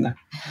speculate more than that.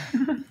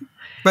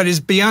 But is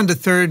beyond the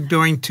third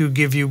going to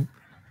give you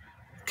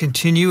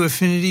continue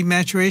affinity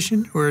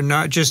maturation, or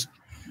not just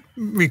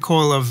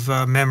recall of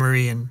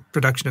memory and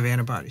production of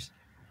antibodies?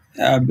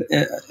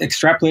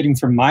 Extrapolating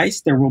from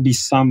mice, there will be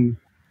some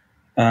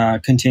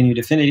continued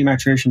affinity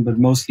maturation, but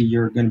mostly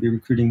you're going to be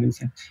recruiting new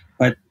things.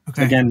 But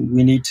again,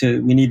 we need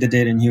the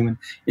data in human.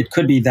 It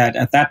could be that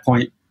at that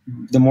point,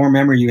 the more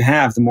memory you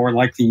have, the more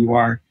likely you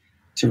are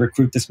to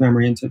recruit this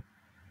memory into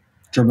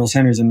germinal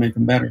centers and make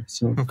them better.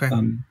 So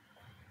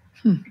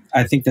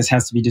I think this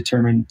has to be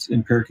determined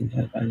empirically.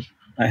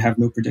 I have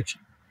no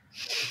prediction.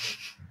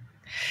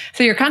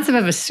 So your concept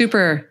of a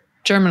super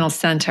germinal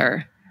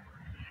center,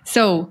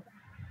 so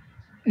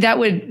that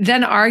would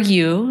then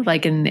argue,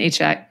 like in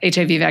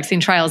HIV vaccine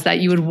trials, that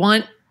you would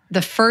want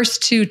the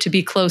first two to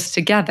be close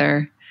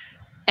together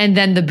and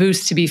then the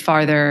boost to be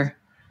farther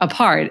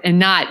apart and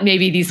not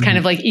maybe these kind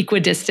of like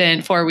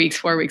equidistant 4 weeks,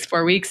 4 weeks,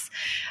 4 weeks.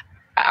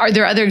 Are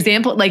there other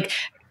examples? Like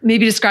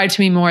maybe describe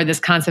to me more this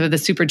concept of the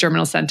super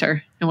germinal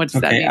center and what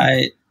does that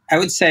mean? I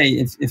would say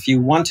if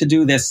you want to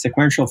do this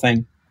sequential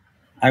thing,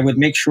 I would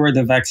make sure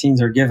the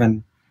vaccines are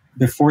given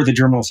before the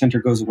germinal center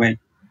goes away.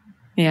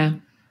 Yeah.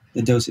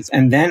 The doses.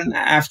 And then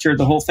after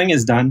the whole thing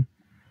is done,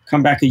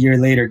 come back a year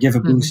later, give a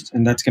boost,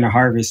 and that's going to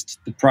harvest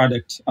the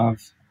product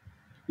of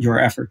your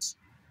efforts.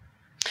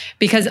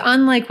 Because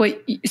unlike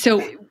what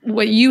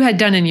you had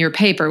done in your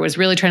paper was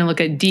really trying to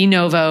look at de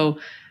novo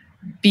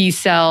B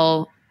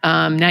cell,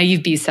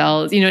 naive B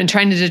cells, and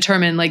trying to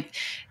determine like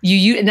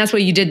you, and that's why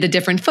you did the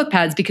different foot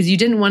pads, because you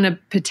didn't want to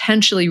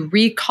potentially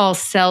recall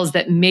cells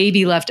that may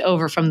be left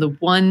over from the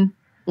one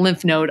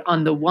lymph node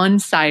on the one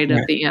side of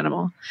the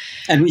animal.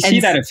 And we see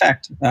that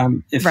effect.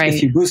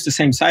 If you boost the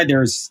same side,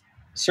 there's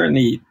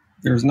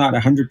not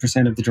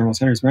 100% of the germinal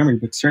center's memory,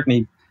 but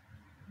certainly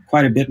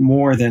quite a bit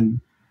more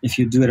than if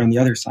you do it on the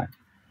other side.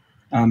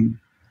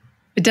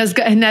 It does,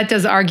 and that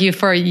does argue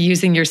for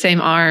using your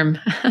same arm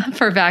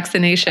for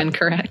vaccination,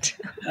 correct?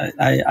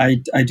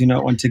 I do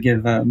not want to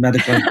give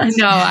medical advice.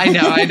 No,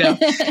 I know.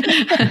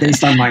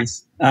 Based on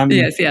mice.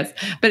 Yes.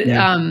 But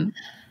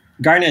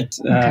Garnet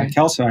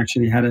Kelso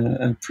actually had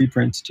a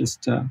preprint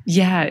just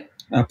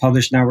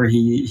published now where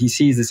he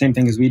sees the same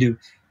thing as we do,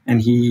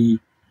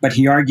 but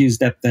he argues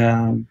that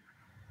the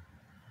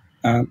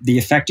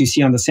effect you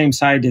see on the same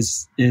side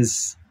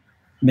is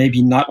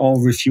maybe not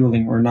all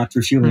refueling or not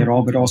refueling at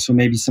all, but also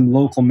maybe some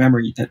local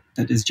memory that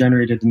is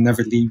generated and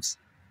never leaves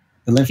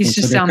the lymph node. He's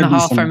just down the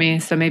hall for me,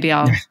 so maybe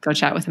I'll go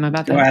chat with him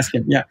about that. Go ask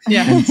him, yeah.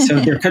 And so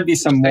there could be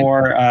some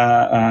more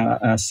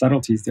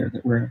subtleties there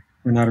that we're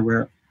not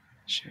aware of.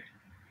 Sure.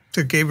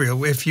 So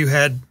Gabriel, if you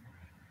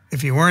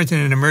weren't in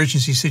an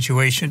emergency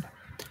situation,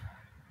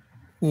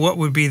 what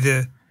would be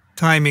the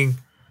timing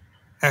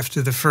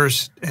after the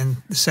first and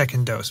the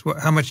second dose?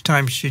 How much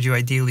time should you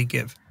ideally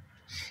give?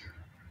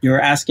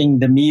 You're asking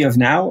the me of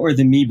now or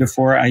the me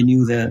before I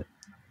knew the...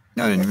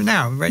 No,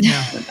 right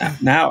now.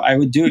 Now, I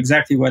would do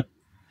exactly what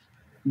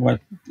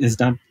is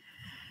done.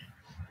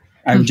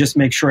 I would just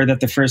make sure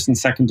that the first and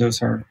second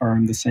dose are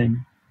on the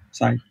same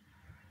side.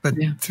 But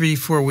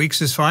 3-4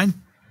 weeks is fine?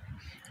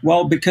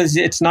 Well, because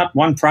it's not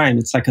one prime,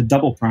 it's like a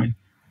double prime.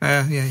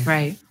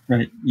 Right.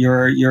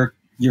 You're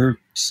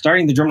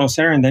starting the germinal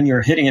center and then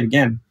you're hitting it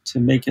again to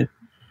make it,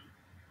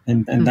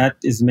 and that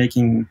is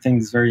making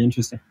things very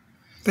interesting.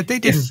 But they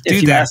didn't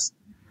do that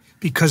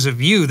because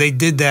of you. They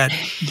did that,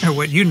 or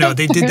what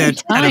they did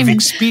that out of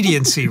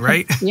expediency,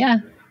 right? Yeah.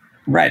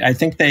 Right. I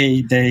think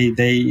they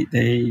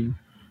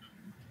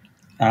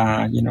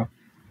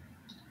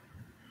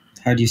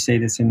how do you say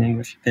this in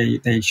English?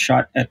 They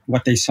shot at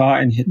what they saw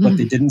and hit what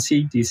they didn't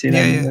see. Do you say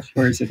that in English?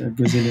 Or is it a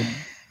Brazilian?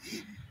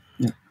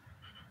 Yeah.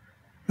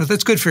 Well,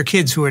 that's good for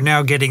kids who are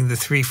now getting the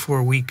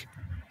 3-4 week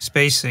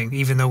spacing,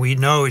 even though we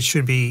know it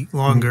should be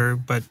longer,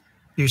 but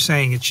you're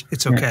saying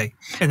it's okay. Right.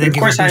 And then of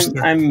course,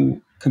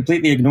 I'm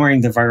completely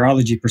ignoring the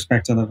virology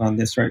perspective on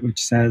this, right?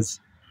 Which says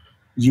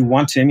you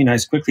want to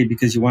immunize quickly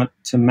because you want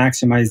to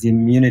maximize the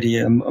immunity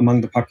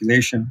among the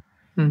population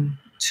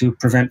to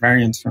prevent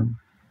variants from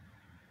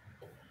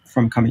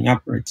coming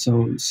up, right?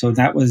 So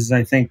that was,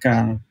 I think,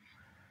 an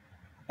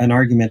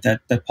argument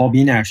that Paul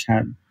Benash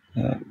had,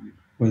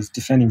 was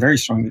defending very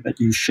strongly, that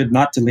you should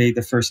not delay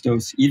the first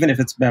dose, even if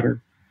it's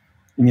better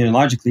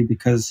immunologically,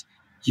 because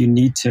you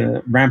need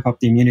to ramp up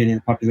the immunity in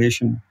the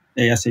population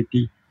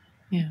ASAP.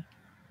 Yeah.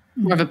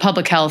 More of a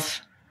public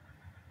health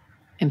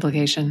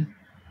implication.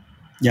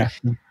 Yeah.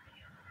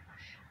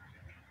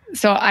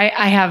 So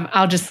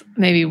I'll just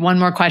maybe one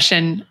more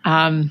question,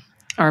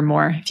 or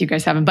more if you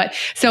guys haven't. But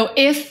so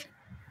if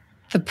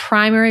the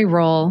primary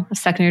role of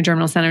secondary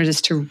germinal centers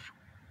is to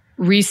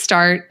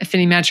restart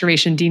affinity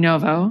maturation de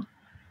novo,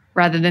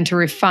 rather than to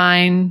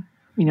refine,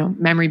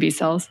 memory B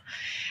cells.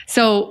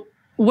 So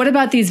what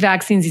about these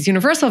vaccines, these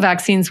universal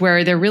vaccines,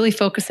 where they're really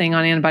focusing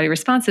on antibody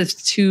responses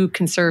to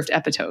conserved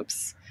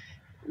epitopes?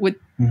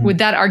 Would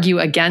that argue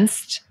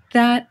against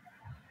that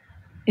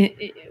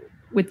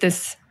with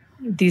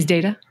these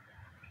data?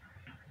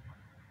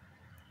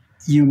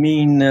 You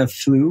mean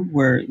flu,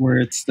 where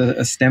it's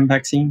a stem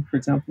vaccine, for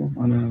example?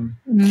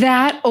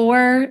 That,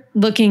 or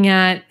looking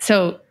at,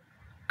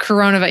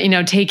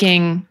 coronavirus,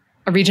 taking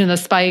a region of the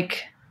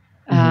spike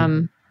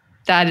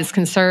that is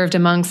conserved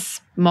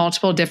amongst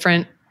multiple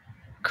different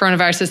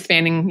coronaviruses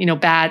spanning,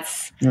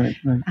 bats. Right.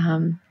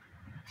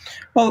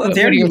 Well,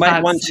 there you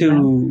might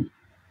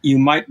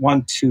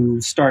want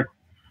to start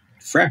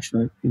fresh,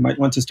 right? You might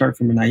want to start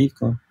from a naive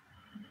clone.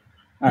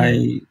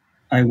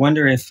 I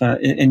wonder if,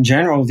 in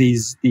general,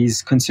 these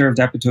conserved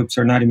epitopes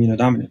are not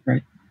immunodominant,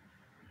 right?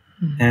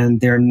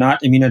 And they're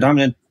not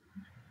immunodominant.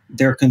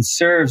 They're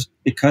conserved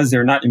because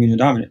they're not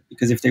immunodominant.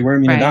 Because if they were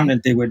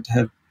immunodominant, they would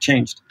have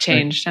changed.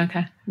 Right?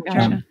 Okay.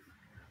 Gotcha.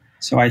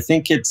 So I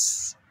think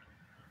it's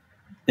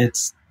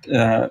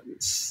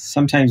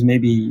sometimes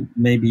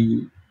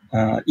maybe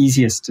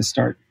easiest to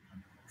start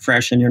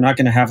fresh, and you're not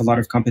going to have a lot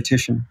of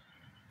competition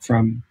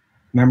from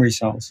memory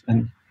cells.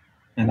 And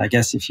And I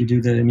guess if you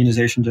do the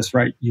immunization just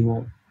right, you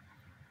will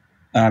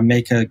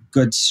make a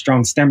good,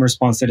 strong stem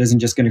response that isn't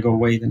just going to go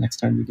away the next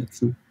time you get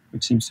flu,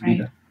 which seems to be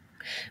the...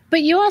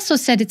 But you also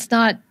said it's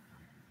not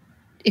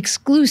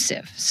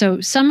exclusive. So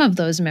some of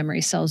those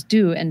memory cells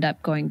do end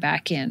up going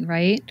back in,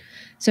 right?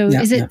 So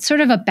is it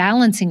sort of a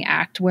balancing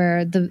act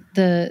where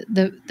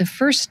the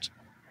first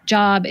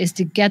job is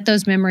to get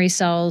those memory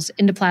cells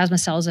into plasma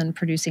cells and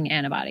producing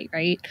antibody,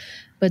 right?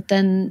 But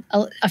then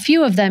a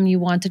few of them you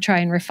want to try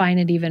and refine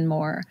it even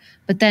more.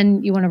 But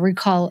then you want to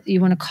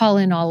call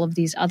in all of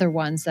these other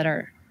ones that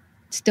are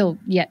still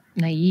yet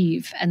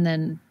naive and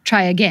then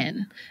try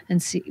again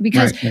and see.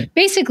 Because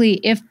basically,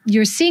 if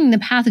you're seeing the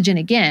pathogen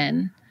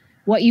again,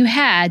 what you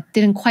had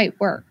didn't quite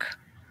work,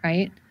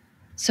 right?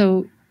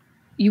 So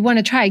you want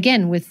to try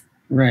again with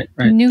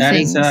new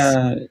things.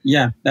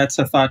 That's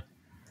a thought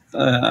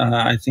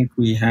I think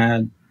we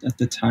had at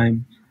the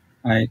time.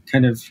 I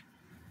kind of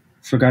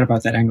forgot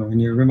about that angle, and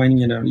you're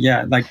reminding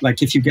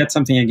like if you get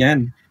something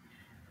again,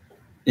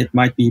 it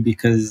might be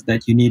because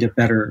that you need a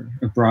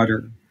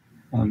broader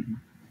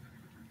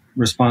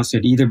response to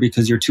it, either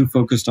because you're too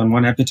focused on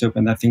one epitope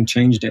and that thing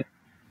changed it.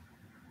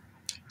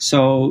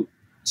 So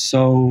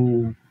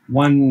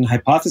one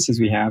hypothesis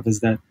we have is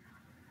that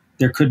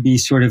there could be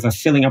sort of a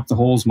filling up the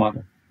holes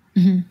model.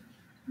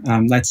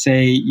 Mm-hmm. Let's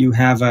say you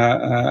have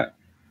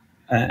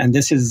and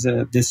this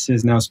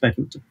is now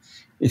speculative.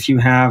 If you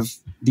have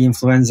the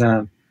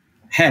influenza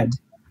head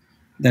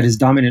that is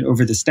dominant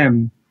over the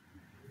stem,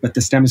 but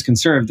the stem is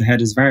conserved, the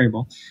head is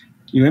variable,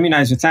 you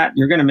immunize with that,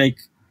 you're going to make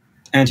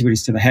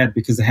antibodies to the head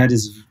because the head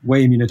is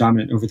way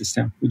immunodominant over the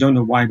stem. We don't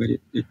know why, but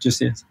it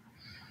just is.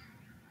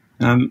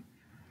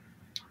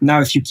 Now,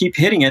 if you keep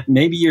hitting it,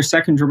 maybe your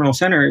second germinal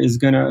center is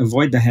going to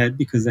avoid the head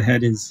because the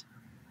head is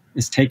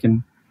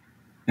taken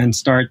and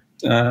start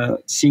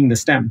seeing the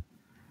stem.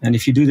 And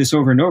if you do this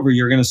over and over,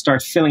 you're going to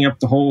start filling up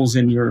the holes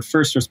in your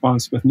first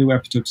response with new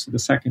epitopes to the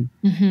second.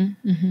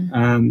 Mm-hmm,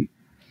 mm-hmm.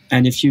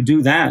 And if you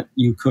do that,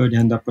 you could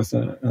end up with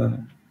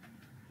a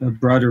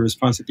broader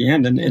response at the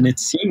end. And it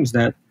seems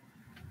that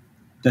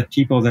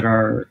people that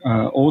are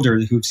older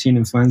who've seen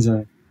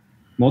influenza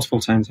multiple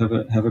times have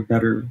a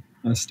better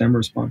stem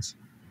response.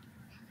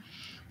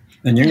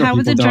 And how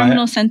would the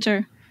germinal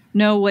center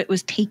know what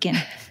was taken?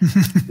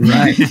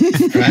 Right.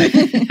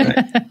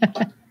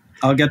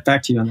 I'll get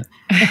back to you on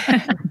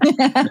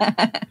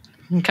that.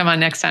 Come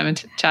on next time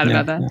and chat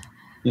about that.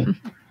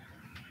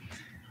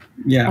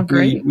 Yeah, oh,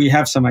 great. We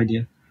have some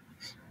idea.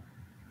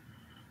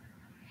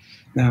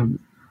 Okay,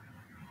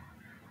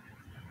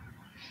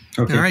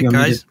 all right,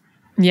 guys.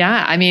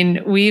 Yeah, I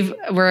mean,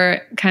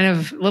 we're kind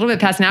of a little bit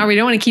past an hour. We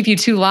don't want to keep you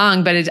too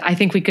long, but I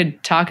think we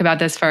could talk about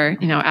this for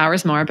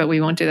hours more. But we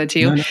won't do that to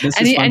you. No,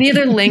 any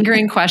other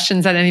lingering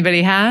questions that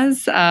anybody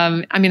has?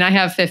 I mean, I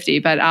have 50,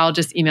 but I'll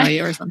just email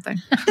you or something.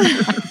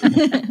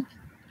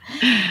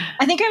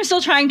 I think I'm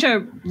still trying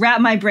to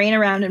wrap my brain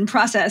around and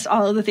process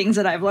all of the things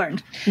that I've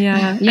learned.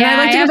 Yeah. I'd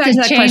like to go back to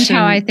that question.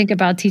 How I think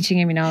about teaching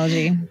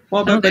immunology.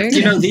 Well, but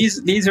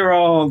these are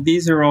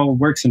all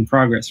works in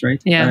progress,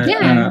 right?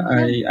 Yeah.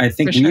 I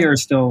think we are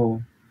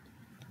still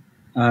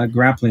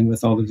grappling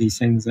with all of these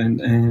things,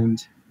 and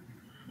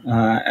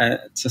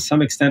to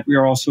some extent, we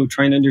are also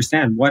trying to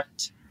understand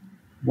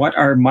what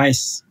are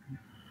mice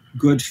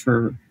good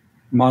for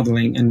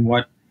modeling and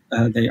what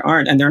they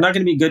aren't. And they're not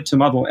going to be good to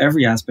model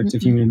every aspect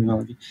of human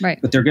immunology,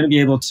 right? But they're going to be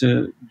able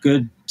to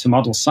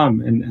model some,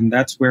 and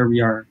that's where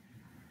we are,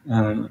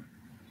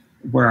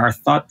 where our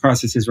thought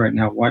process is right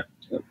now.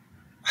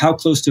 How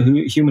close to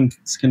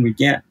humans can we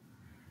get?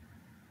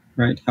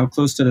 Right? How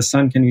close to the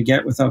sun can we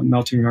get without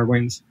melting our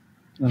wings?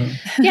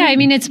 Yeah, I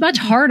mean, it's much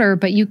harder,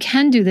 but you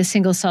can do the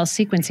single cell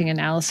sequencing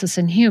analysis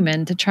in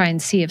human to try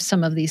and see if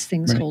some of these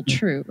things hold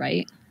true,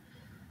 right?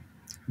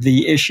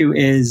 The issue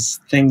is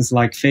things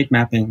like fate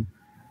mapping.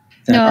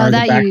 You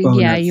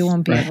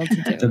won't be able to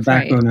do. The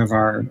backbone of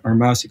our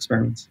mouse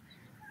experiments.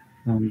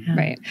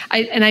 Right.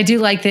 I do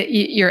like that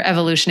your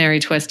evolutionary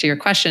twist to your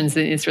questions.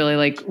 It's really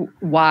like,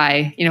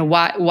 why?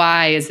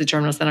 Why is the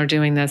germinal center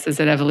doing this? Is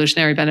it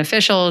evolutionary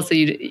beneficial? So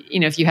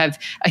if you have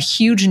a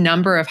huge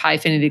number of high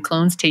affinity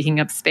clones taking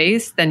up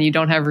space, then you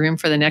don't have room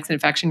for the next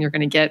infection you're going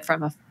to get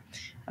from a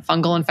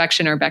fungal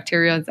infection or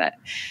bacteria.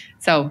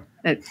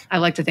 I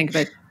like to think of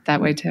it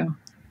that way too.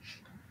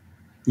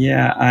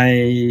 Yeah,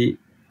 I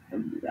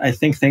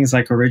think things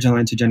like original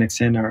antigenic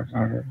sin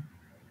are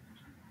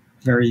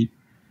very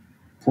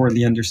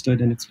poorly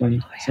understood and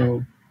explained.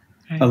 So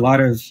a lot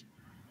of,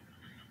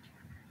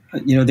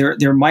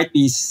 there might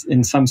be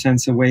in some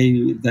sense a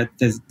way that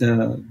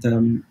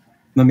the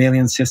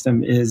mammalian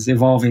system is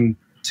evolving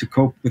to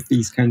cope with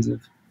these kinds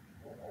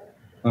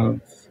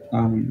of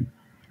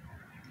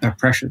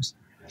pressures.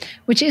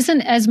 Which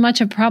isn't as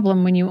much a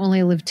problem when you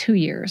only live 2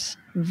 years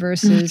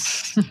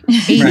versus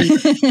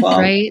 80,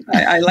 right?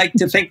 I like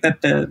to think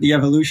that the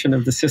evolution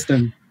of the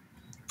system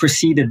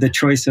preceded the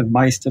choice of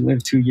mice to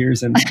live 2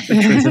 years and the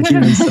choice of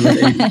humans to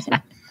live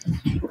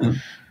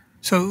 80.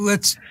 So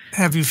let's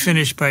have you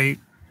finish by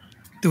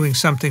doing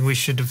something we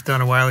should have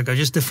done a while ago.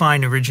 Just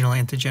define original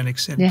antigenic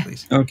sin,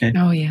 please. Okay.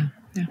 Oh, yeah.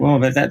 Well,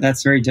 but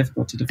that's very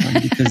difficult to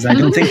define because I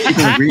don't think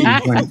people agree.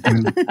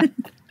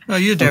 Well,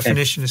 your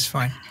definition is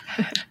fine.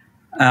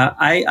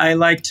 I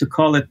like to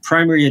call it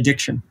primary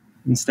addiction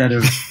instead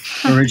of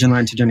original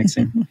antigenic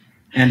sin.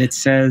 And it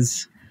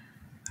says,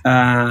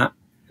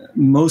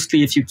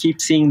 mostly if you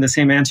keep seeing the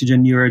same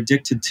antigen, you're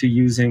addicted to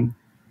using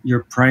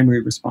your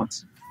primary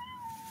response,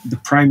 the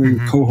primary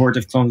cohort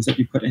of clones that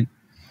you put in,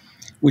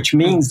 which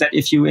means that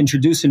if you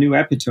introduce a new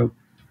epitope,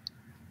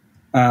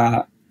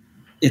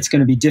 it's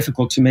going to be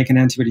difficult to make an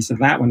antibody to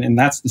that one. And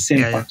that's the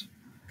sin part.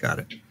 Got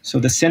it. So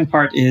the sin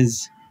part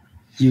is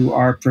you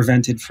are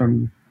prevented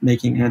from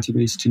making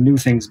antibodies to new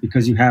things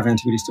because you have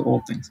antibodies to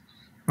old things.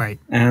 Right.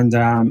 And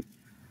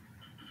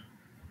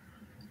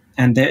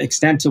the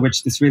extent to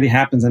which this really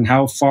happens and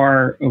how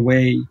far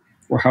away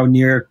or how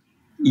near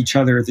each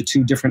other the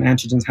two different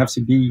antigens have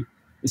to be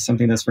is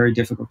something that's very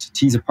difficult to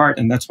tease apart.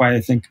 And that's why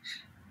I think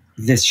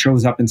this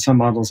shows up in some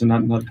models and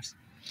not in others.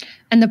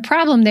 And the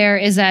problem there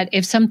is that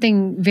if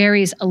something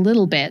varies a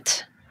little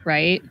bit,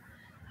 right?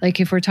 Like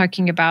if we're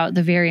talking about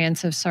the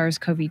variants of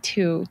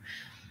SARS-CoV-2,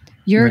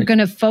 you're going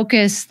to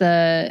focus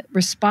the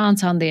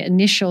response on the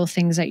initial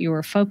things that you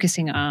were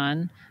focusing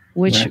on,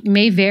 which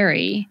may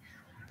vary,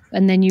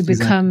 and then you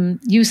become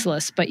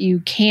useless, but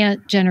you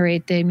can't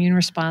generate the immune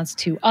response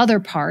to other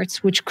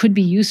parts, which could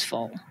be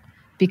useful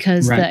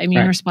because the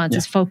immune response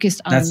is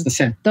focused on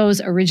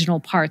those original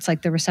parts,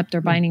 like the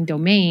receptor binding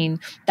domain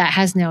that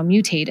has now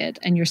mutated,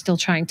 and you're still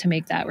trying to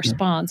make that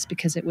response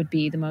because it would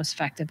be the most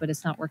effective, but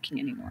it's not working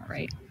anymore,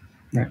 right?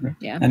 Right.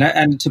 Yeah.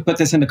 And to put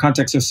this in the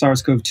context of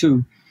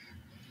SARS-CoV-2,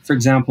 for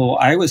example,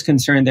 I was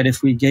concerned that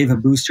if we gave a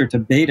booster to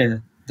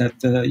beta, that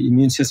the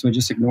immune system would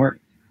just ignore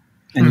it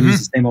and use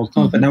the same old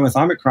clone. But now with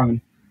Omicron,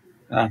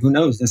 who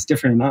knows? That's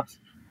different enough.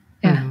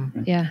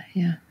 Yeah.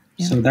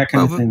 So that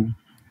kind of thing.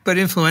 But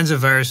influenza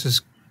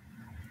viruses,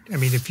 I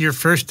mean, if your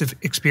first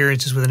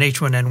experience is with an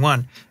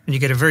H1N1 and you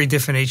get a very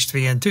different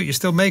H3N2, you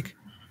still make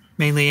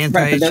mainly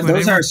anti-H1N1. Right, but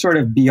those are sort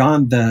of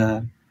beyond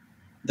the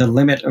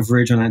limit of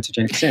original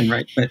antigenic sin,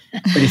 right? But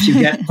if you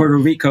get Puerto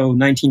Rico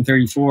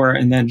 1934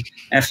 and then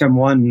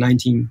FM1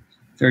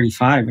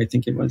 1935, I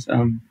think it was,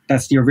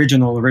 that's the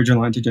original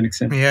antigenic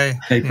sin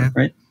paper,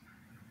 right?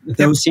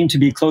 Those seem to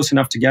be close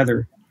enough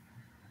together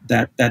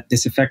that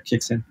this effect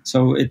kicks in.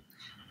 So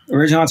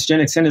original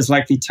antigenic sin is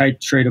likely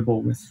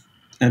titratable with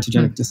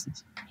antigenic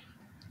distance.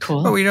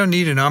 Cool. Well, we don't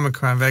need an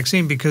Omicron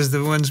vaccine because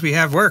the ones we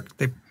have work.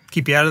 They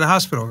keep you out of the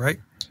hospital, right?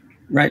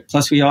 Right.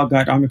 Plus, we all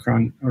got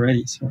Omicron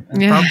already. So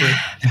Probably.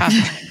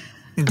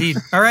 Indeed.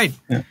 All right.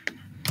 Yeah.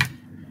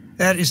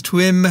 That is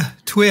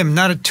TWIM,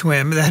 not a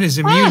TWIM. That is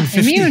Immune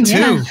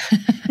 52.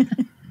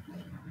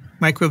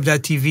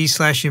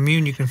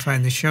 Microbe.tv/immune. You can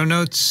find the show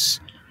notes.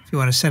 If you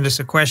want to send us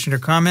a question or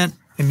comment,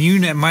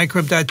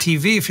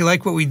 immune@microbe.tv. If you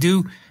like what we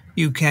do,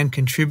 you can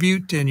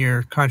contribute, and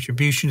your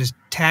contribution is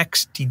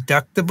tax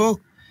deductible.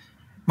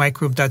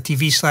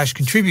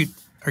 Microbe.tv/contribute.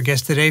 Our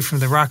guest today from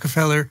the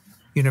Rockefeller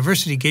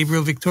University,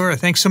 Gabriel Victora.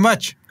 Thanks so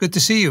much. Good to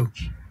see you.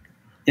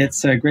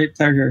 It's a great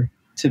pleasure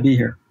to be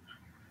here.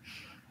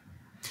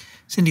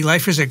 Cindy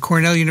Leifer's at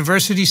Cornell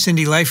University.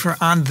 Cindy Leifer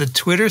on the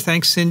Twitter.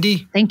 Thanks,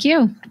 Cindy. Thank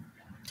you.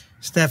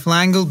 Steph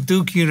Langle,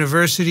 Duke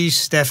University.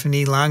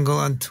 Stephanie Langle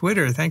on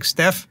Twitter. Thanks,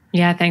 Steph.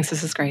 Yeah, thanks.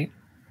 This is great.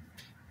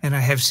 And I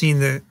have seen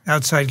the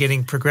outside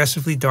getting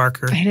progressively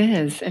darker. It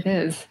is.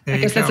 I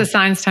guess that's a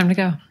sign it's time to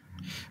go.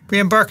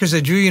 Brianne Barker's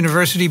at Drew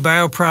University.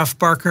 BioProf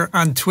Barker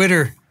on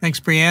Twitter. Thanks,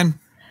 Brianne.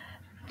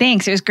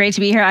 Thanks. It was great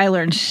to be here. I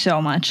learned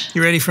so much.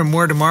 You ready for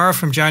more tomorrow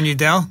from John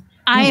Udell?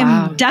 I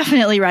am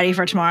definitely ready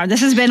for tomorrow.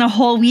 This has been a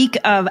whole week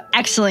of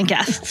excellent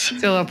guests.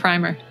 It's a little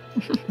primer.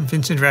 I'm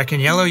Vincent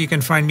Racaniello. You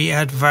can find me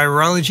at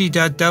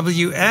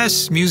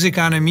virology.ws. Music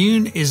on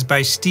Immune is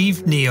by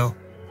Steve Neal.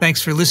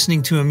 Thanks for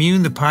listening to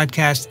Immune, the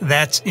podcast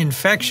that's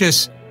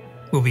infectious.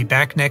 We'll be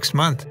back next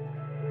month.